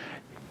Spirit.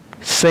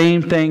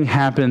 Same thing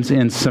happens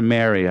in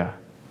Samaria.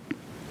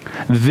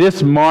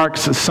 This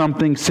marks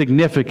something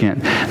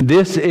significant.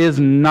 This is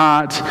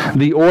not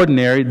the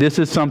ordinary. This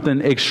is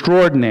something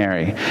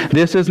extraordinary.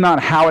 This is not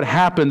how it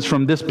happens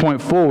from this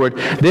point forward.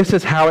 This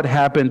is how it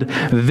happened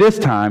this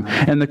time.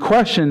 And the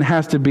question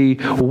has to be,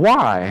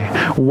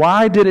 why?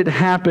 Why did it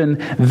happen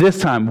this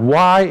time?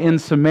 Why in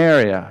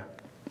Samaria?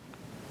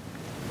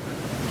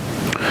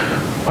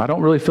 I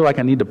don't really feel like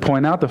I need to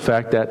point out the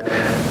fact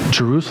that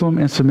Jerusalem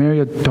and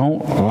Samaria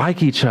don't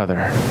like each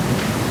other.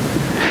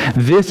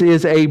 This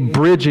is a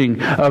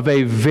bridging of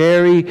a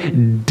very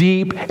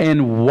deep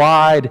and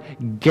wide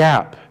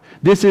gap.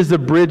 This is the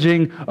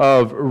bridging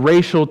of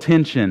racial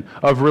tension,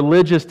 of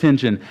religious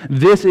tension.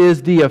 This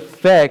is the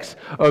effects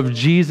of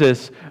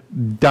Jesus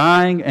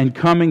dying and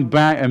coming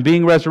back and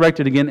being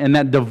resurrected again, and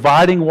that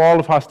dividing wall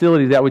of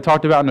hostility that we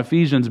talked about in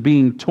Ephesians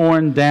being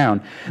torn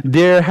down.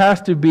 There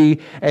has to be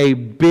a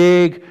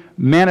big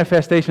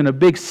manifestation, a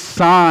big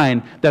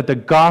sign that the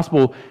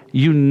gospel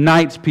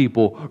unites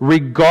people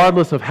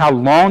regardless of how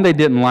long they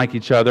didn't like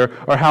each other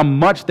or how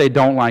much they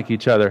don't like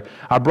each other.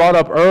 I brought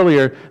up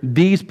earlier,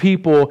 these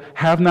people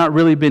have not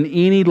really been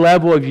any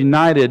level of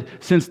united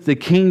since the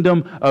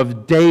kingdom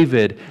of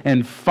David.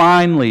 And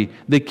finally,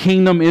 the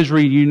kingdom is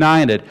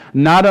reunited,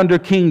 not under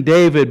King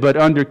David, but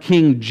under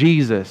King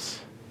Jesus.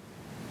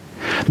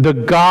 The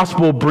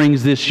gospel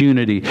brings this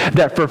unity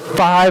that for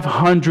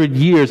 500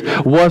 years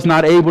was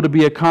not able to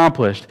be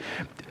accomplished.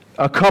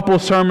 A couple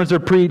sermons are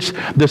preached,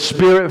 the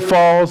Spirit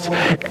falls,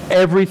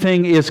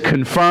 everything is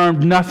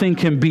confirmed, nothing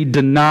can be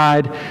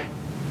denied.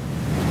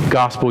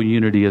 Gospel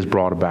unity is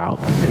brought about.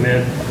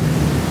 Amen.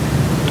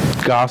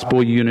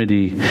 Gospel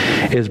unity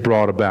is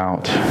brought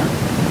about.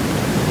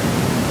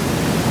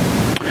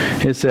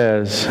 It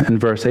says in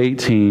verse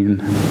 18,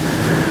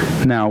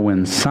 now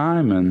when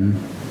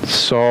Simon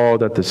saw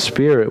that the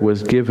Spirit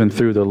was given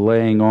through the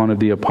laying on of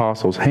the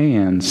apostles'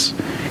 hands,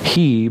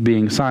 he,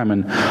 being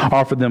Simon,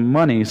 offered them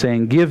money,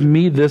 saying, give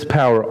me this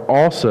power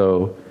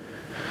also,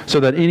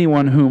 so that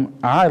anyone whom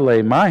I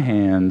lay my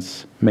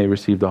hands may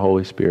receive the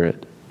Holy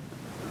Spirit.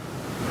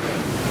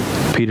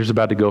 Peter's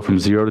about to go from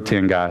 0 to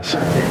 10, guys.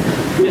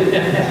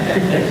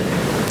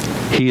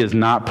 He is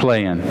not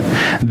playing.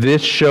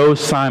 This shows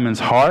Simon's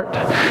heart.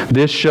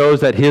 This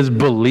shows that his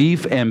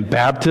belief and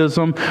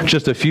baptism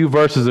just a few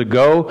verses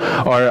ago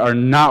are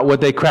not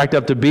what they cracked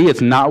up to be.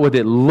 It's not what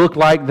it looked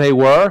like they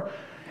were.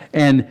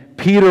 And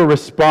Peter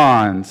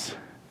responds.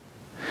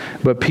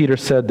 But Peter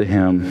said to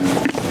him,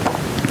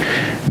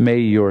 may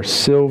your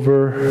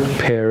silver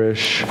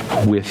perish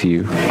with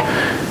you.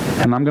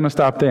 And I'm going to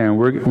stop there, and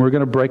we're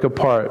going to break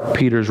apart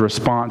Peter's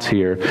response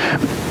here.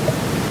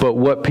 But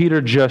what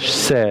Peter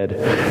just said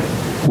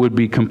would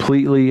be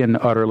completely and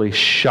utterly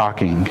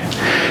shocking,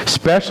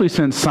 especially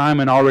since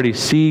Simon already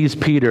sees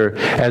Peter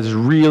as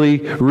really,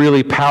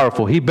 really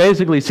powerful. He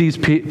basically sees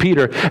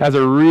Peter as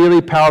a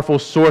really powerful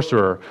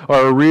sorcerer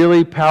or a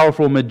really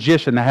powerful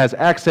magician that has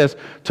access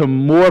to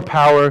more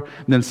power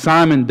than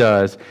Simon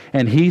does.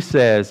 And he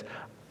says,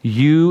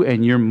 you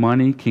and your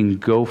money can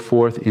go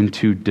forth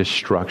into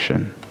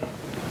destruction.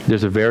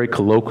 There's a very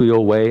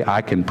colloquial way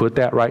I can put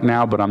that right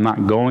now, but I'm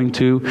not going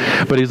to.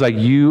 But he's like,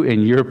 you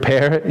and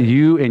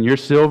your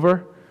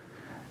silver,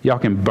 y'all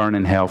can burn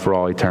in hell for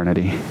all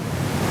eternity.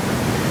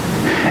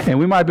 And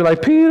we might be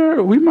like,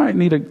 Peter, we might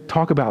need to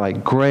talk about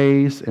like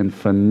grace and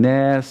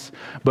finesse.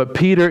 But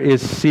Peter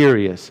is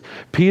serious.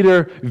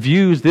 Peter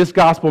views this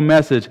gospel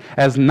message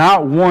as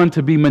not one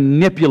to be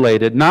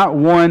manipulated, not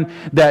one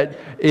that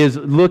is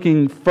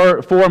looking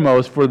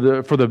foremost for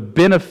the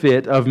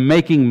benefit of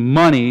making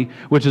money,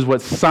 which is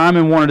what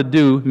Simon wanted to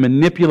do,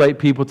 manipulate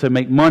people to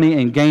make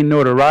money and gain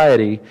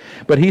notoriety.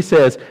 But he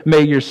says,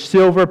 may your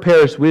silver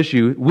perish with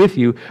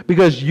you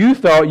because you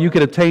thought you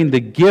could attain the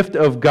gift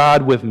of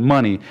God with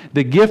money.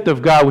 The gift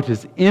of God which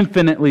is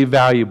infinitely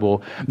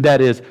valuable,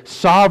 that is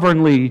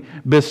sovereignly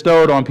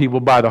bestowed on people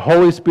by the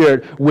Holy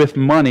Spirit with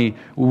money,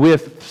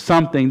 with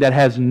something that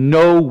has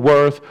no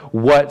worth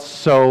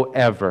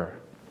whatsoever.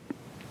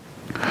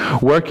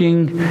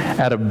 Working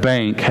at a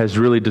bank has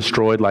really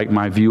destroyed like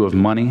my view of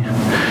money.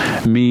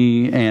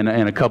 Me and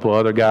a couple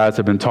other guys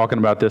have been talking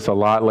about this a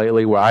lot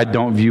lately, where I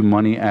don't view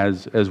money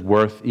as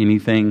worth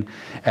anything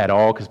at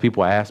all, because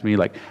people ask me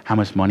like, how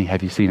much money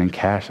have you seen in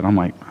cash? And I'm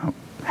like,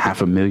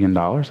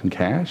 $500,000 in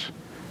cash?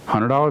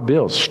 $100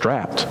 bills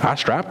strapped. I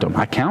strapped them.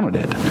 I counted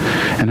it.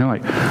 And they're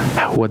like,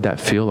 what'd that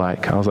feel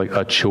like? I was like,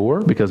 a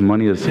chore, because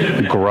money is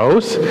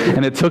gross.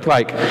 And it took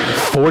like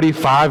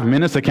 45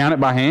 minutes to count it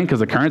by hand because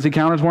the currency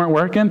counters weren't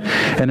working.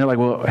 And they're like,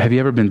 well, have you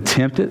ever been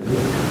tempted?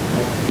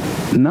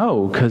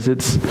 No, because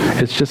it's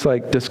just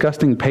like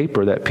disgusting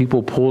paper that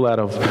people pull out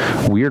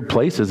of weird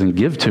places and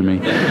give to me.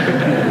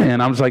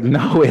 And I'm just like,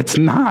 no, it's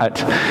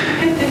not.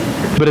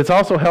 But it's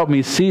also helped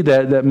me see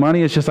that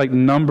money is just like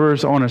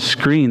numbers on a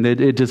screen, that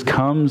it just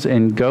comes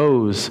and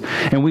goes.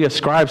 And we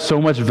ascribe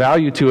so much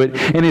value to it,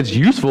 and it's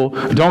useful.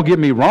 Don't get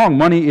me wrong,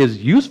 money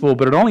is useful,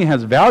 but it only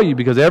has value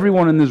because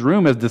everyone in this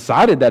room has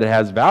decided that it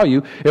has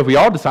value. If we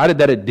all decided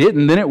that it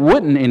didn't, then it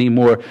wouldn't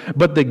anymore.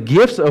 But the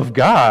gifts of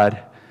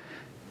God,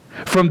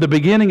 from the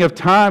beginning of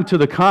time to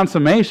the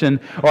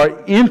consummation,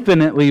 are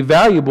infinitely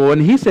valuable.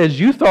 And he says,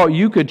 you thought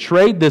you could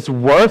trade this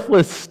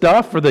worthless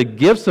stuff for the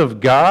gifts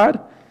of God?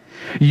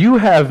 You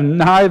have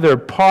neither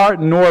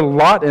part nor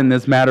lot in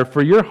this matter,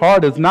 for your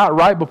heart is not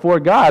right before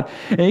God.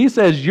 And he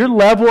says your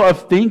level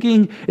of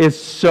thinking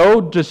is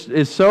so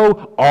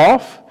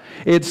off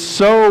It's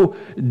so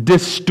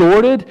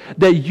distorted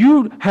that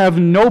you have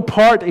no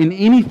part in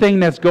anything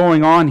that's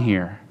going on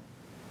here.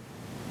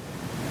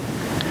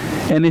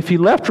 And if he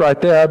left right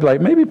there, I'd be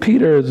like, maybe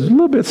Peter is a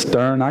little bit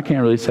stern. I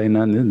can't really say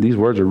nothing. These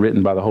words are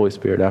written by the Holy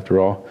Spirit after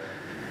all.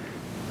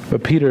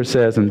 But Peter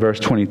says in verse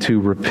 22,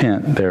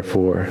 repent,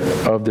 therefore,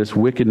 of this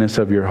wickedness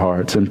of your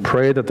hearts, and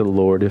pray that the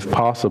Lord, if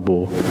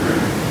possible,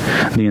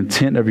 the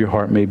intent of your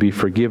heart may be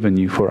forgiven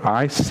you. For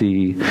I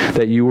see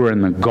that you were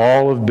in the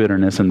gall of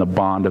bitterness and the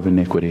bond of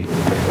iniquity.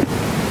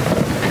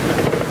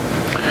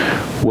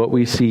 What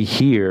we see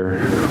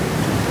here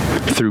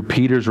through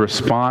Peter's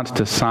response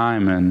to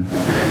Simon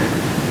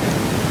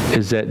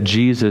is that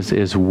Jesus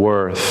is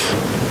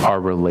worth our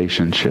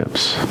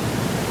relationships.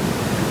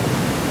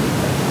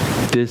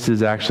 This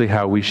is actually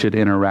how we should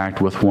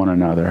interact with one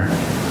another.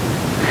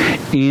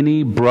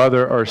 Any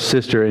brother or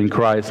sister in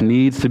Christ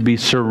needs to be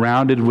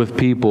surrounded with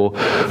people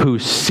who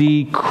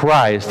see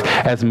Christ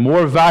as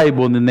more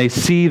valuable than they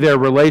see their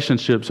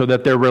relationship, so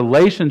that their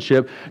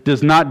relationship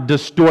does not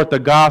distort the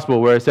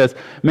gospel, where it says,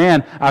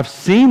 man, I've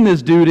seen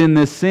this dude in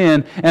this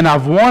sin and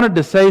I've wanted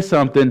to say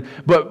something,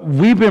 but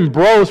we've been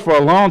bros for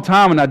a long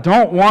time and I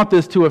don't want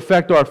this to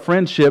affect our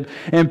friendship.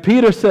 And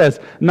Peter says,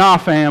 nah,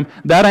 fam,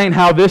 that ain't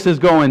how this is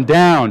going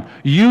down.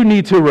 You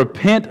need to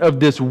repent of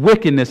this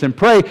wickedness and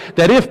pray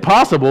that if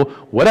possible,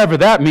 whatever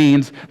that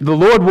means, the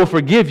Lord will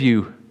forgive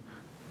you.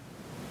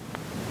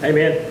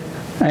 Amen.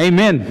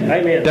 Amen.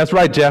 Amen. That's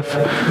right, Jeff.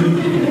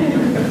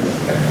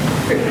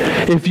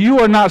 If you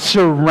are not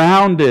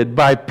surrounded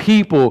by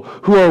people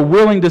who are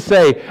willing to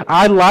say,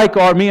 I like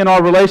me and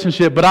our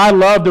relationship, but I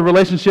love the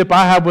relationship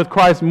I have with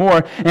Christ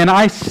more, and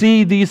I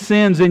see these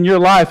sins in your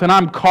life, and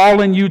I'm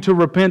calling you to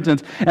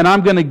repentance, and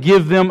I'm going to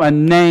give them a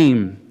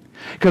name.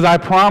 Because I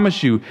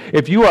promise you,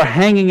 if you are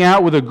hanging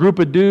out with a group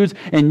of dudes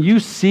and you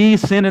see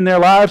sin in their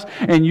lives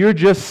and you're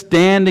just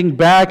standing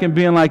back and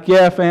being like,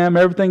 yeah, fam,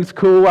 everything's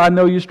cool. I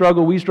know you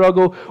struggle. We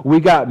struggle. We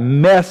got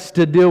mess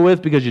to deal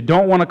with, because you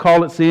don't want to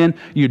call it sin.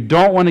 You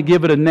don't want to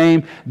give it a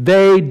name.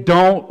 They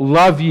don't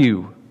love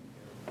you.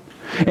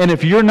 And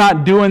if you're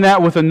not doing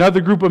that with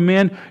another group of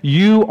men,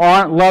 you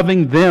aren't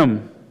loving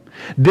them.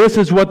 This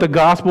is what the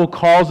gospel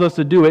calls us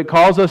to do. It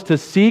calls us to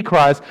see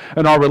Christ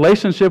and our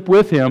relationship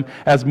with Him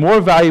as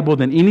more valuable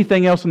than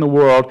anything else in the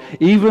world.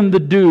 Even the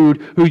dude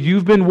who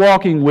you've been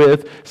walking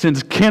with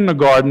since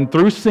kindergarten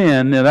through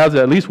sin, and that's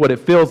at least what it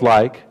feels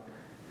like,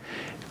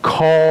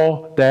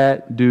 call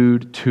that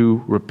dude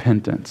to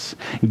repentance.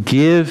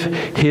 Give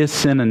his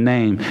sin a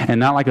name, and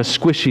not like a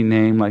squishy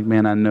name like,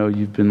 man, I know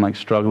you've been like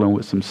struggling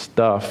with some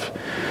stuff.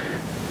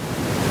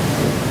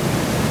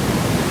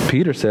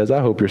 Peter says,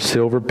 I hope your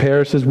silver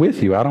perishes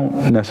with you. I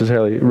don't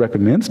necessarily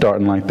recommend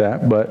starting like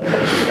that, but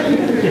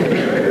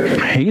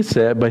he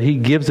said, but he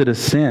gives it a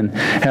sin.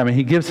 I mean,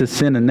 he gives his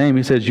sin a name.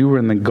 He says, you were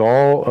in the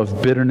gall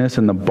of bitterness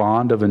and the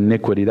bond of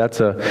iniquity. That's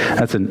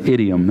an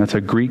idiom. That's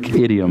a Greek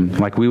idiom.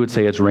 Like we would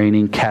say it's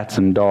raining cats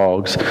and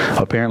dogs.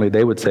 Apparently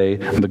they would say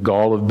the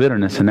gall of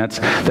bitterness. And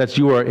that's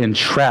you are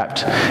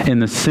entrapped in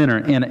the center,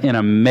 in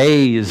a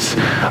maze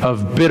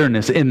of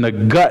bitterness, in the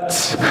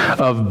guts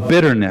of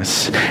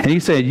bitterness. And he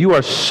said, you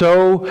are so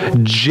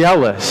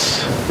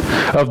jealous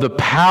of the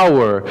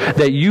power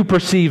that you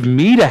perceive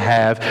me to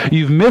have,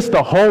 you've missed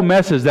the whole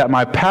message that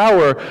my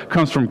power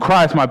comes from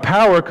Christ. My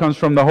power comes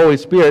from the Holy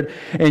Spirit.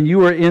 And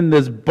you are in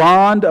this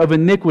bond of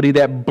iniquity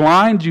that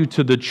blinds you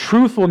to the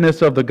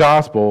truthfulness of the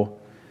gospel.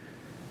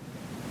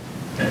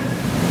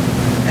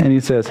 And he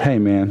says, hey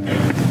man,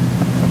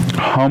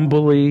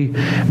 humbly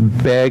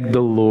beg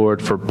the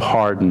Lord for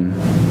pardon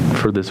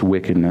for this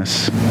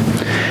wickedness.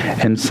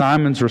 And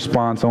Simon's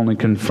response only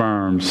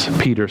confirms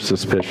Peter's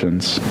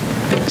suspicions.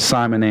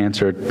 Simon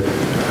answered,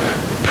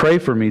 pray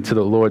for me to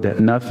the Lord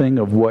that nothing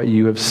of what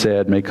you have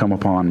said may come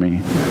upon me.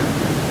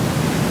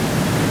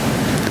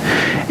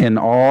 In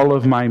all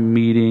of my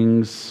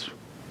meetings,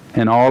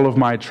 and all of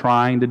my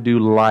trying to do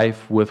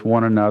life with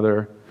one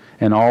another,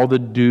 and all the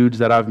dudes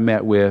that I've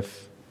met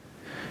with,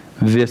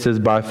 this is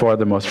by far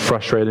the most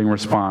frustrating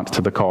response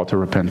to the call to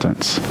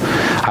repentance.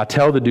 I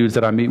tell the dudes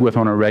that I meet with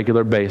on a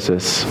regular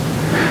basis,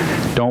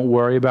 don't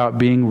worry about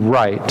being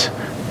right,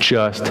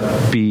 just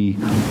be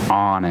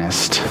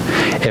honest.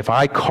 If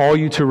I call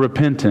you to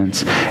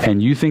repentance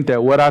and you think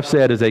that what I've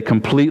said is a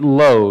complete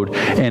load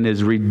and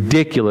is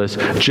ridiculous,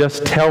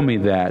 just tell me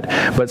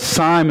that. But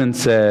Simon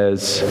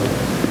says,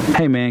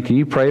 hey man, can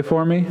you pray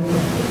for me?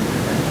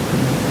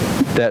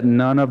 That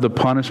none of the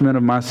punishment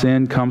of my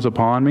sin comes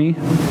upon me?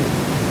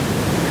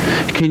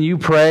 Can you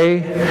pray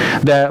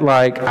that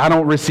I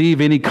don't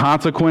receive any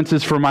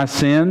consequences for my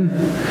sin?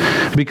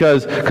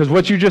 Because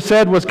what you just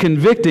said was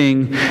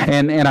convicting,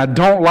 and I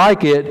don't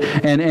like it,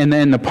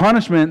 and the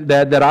punishment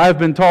that I've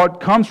been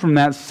taught comes from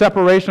that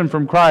separation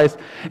from Christ,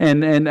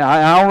 and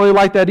I don't really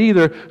like that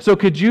either. So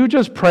could you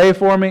just pray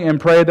for me and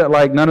pray that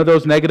none of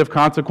those negative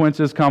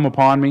consequences come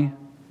upon me?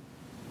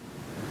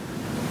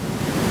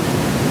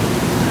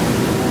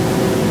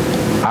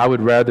 I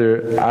would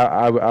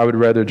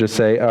rather just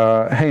say,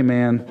 hey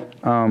man,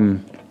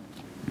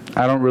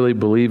 I don't really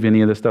believe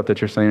any of the stuff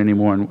that you're saying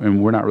anymore,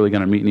 and we're not really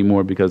going to meet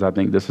anymore because I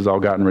think this has all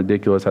gotten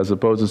ridiculous, as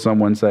opposed to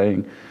someone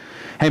saying,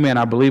 hey man,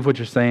 I believe what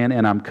you're saying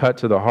and I'm cut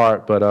to the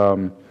heart, but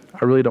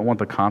I really don't want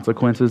the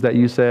consequences that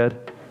you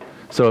said.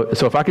 So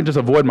if I can just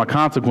avoid my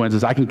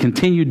consequences, I can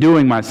continue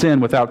doing my sin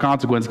without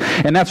consequence,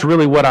 and that's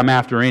really what I'm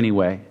after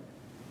anyway.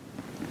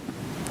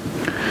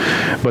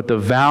 But the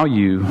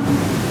value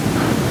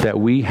that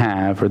we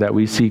have or that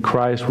we see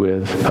Christ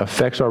with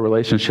affects our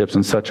relationships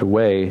in such a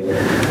way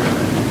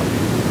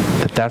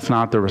that that's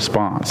not the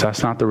response.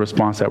 That's not the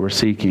response that we're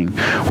seeking.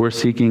 We're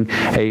seeking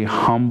a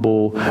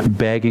humble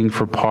begging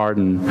for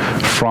pardon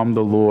from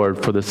the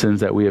Lord for the sins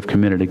that we have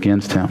committed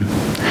against Him.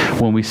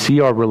 When we see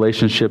our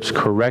relationships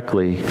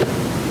correctly,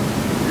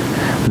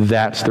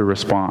 that's the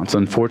response.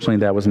 Unfortunately,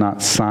 that was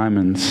not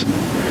Simon's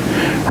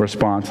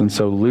response. And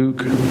so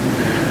Luke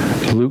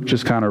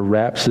just kind of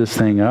wraps this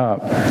thing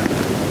up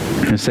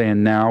and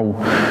saying, now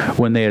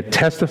when they had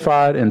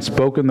testified and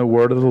spoken the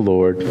word of the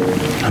Lord,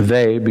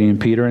 they, being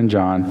Peter and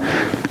John,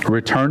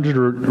 returned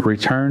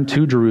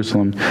to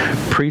Jerusalem,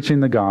 preaching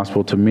the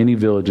gospel to many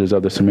villages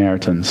of the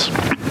Samaritans.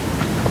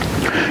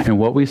 And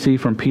what we see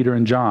from Peter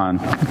and John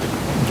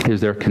is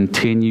their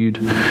continued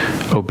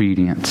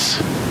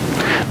obedience.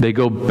 They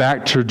go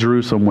back to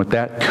Jerusalem. What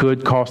that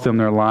could cost them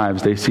their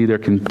lives. They see their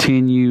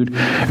continued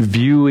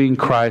viewing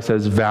Christ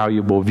as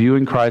valuable,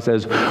 viewing Christ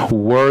as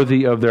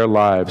worthy of their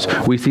lives.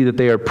 We see that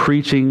they are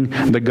preaching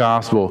the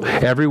gospel.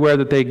 Everywhere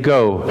that they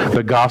go,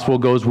 the gospel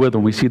goes with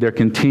them. We see their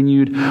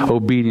continued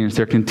obedience,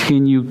 their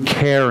continued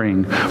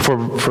caring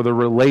for the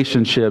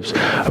relationships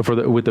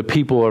with the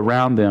people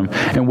around them.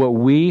 And what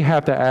we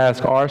have to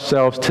ask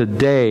ourselves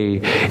today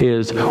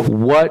is,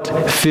 what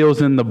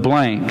fills in the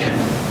blank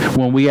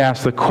when we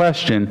ask the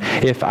question,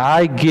 if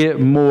I get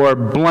more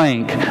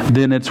blank,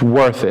 then it's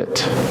worth it?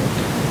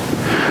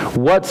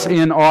 What's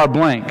in our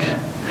blank?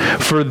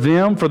 For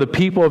them, for the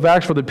people of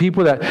Acts, for the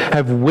people that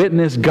have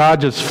witnessed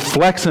God just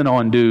flexing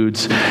on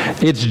dudes,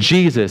 it's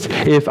Jesus.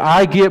 If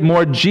I get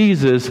more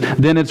Jesus,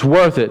 then it's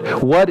worth it.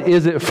 What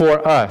is it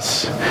for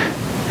us?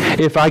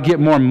 If I get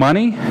more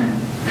money,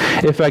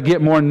 if I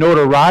get more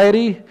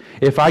notoriety,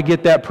 if I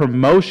get that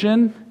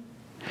promotion,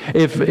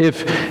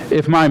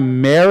 if my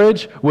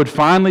marriage would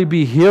finally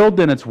be healed,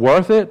 then it's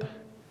worth it.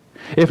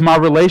 If my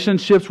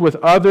relationships with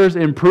others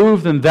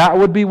improve, then that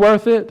would be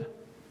worth it.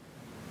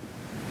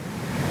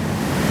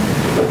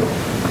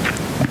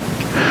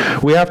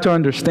 We have to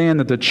understand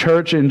that the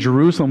church in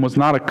Jerusalem was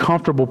not a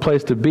comfortable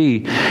place to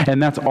be,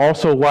 and that's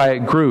also why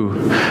it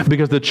grew,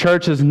 because the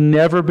church has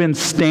never been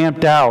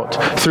stamped out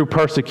through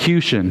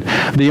persecution.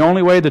 The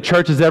only way the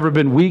church has ever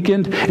been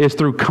weakened is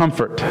through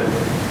comfort.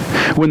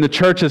 When the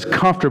church is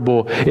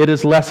comfortable, it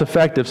is less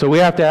effective. So we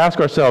have to ask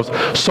ourselves,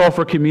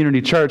 Sulphur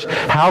Community Church,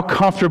 how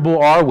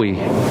comfortable are we?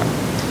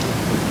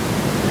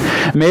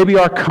 Maybe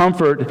our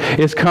comfort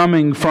is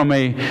coming from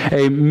a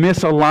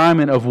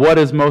misalignment of what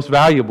is most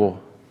valuable.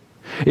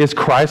 Is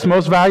Christ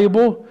most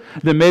valuable?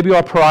 Then maybe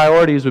our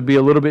priorities would be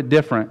a little bit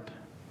different.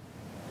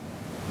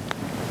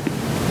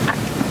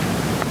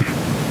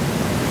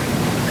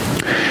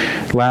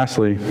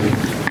 Lastly,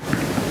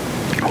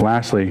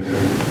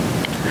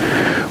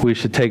 we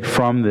should take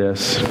from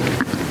this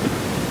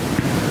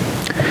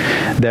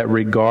that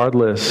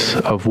regardless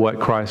of what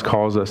Christ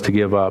calls us to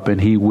give up, and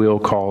He will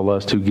call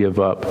us to give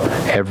up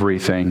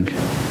everything,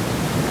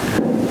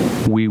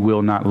 we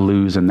will not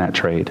lose in that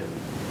trade.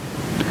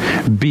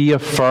 Be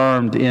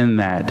affirmed in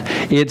that.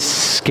 It's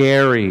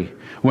scary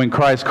when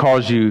Christ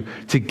calls you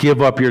to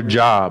give up your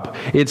job.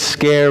 It's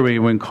scary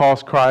when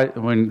Christ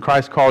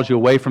calls you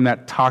away from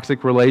that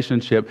toxic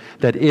relationship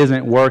that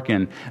isn't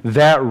working.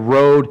 That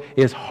road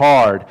is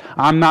hard.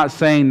 I'm not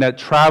saying that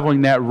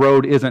traveling that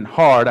road isn't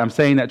hard. I'm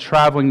saying that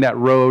traveling that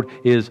road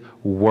is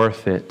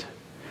worth it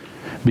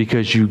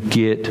because you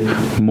get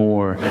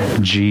more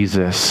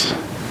Jesus.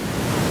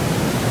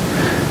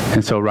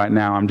 And so right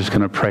now, I'm just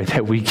going to pray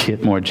that we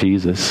get more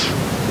Jesus.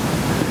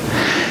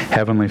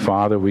 Heavenly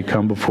Father, we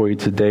come before you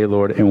today,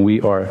 Lord, and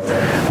we are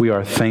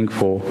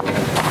thankful.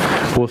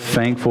 We're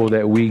thankful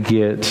that we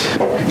get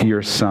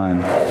your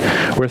Son.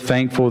 We're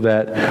thankful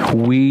that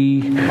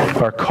we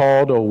are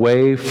called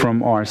away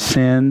from our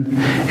sin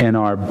and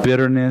our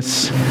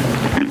bitterness,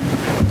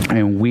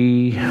 and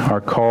we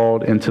are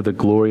called into the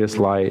glorious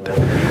light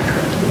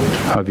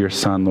of your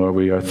Son, Lord.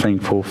 We are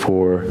thankful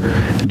for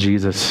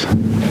Jesus.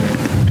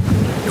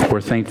 We're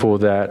thankful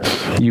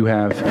that you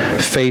have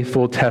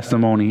faithful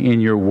testimony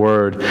in your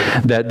word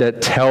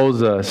that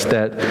tells us,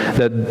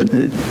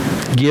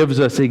 that gives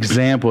us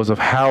examples of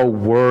how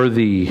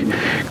worthy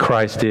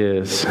Christ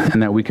is,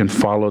 and that we can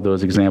follow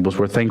those examples.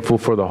 We're thankful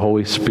for the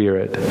Holy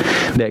Spirit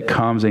that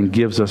comes and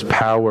gives us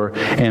power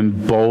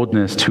and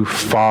boldness to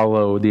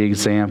follow the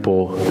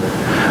example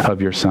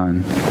of your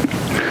Son.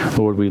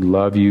 Lord, we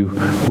love you,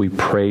 we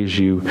praise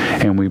you,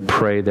 and we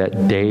pray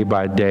that day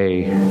by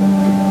day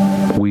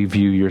we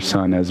view your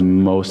Son as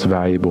most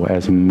valuable,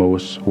 as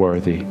most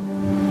worthy.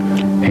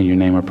 In your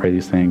name I pray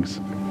these things.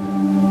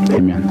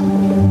 Amen.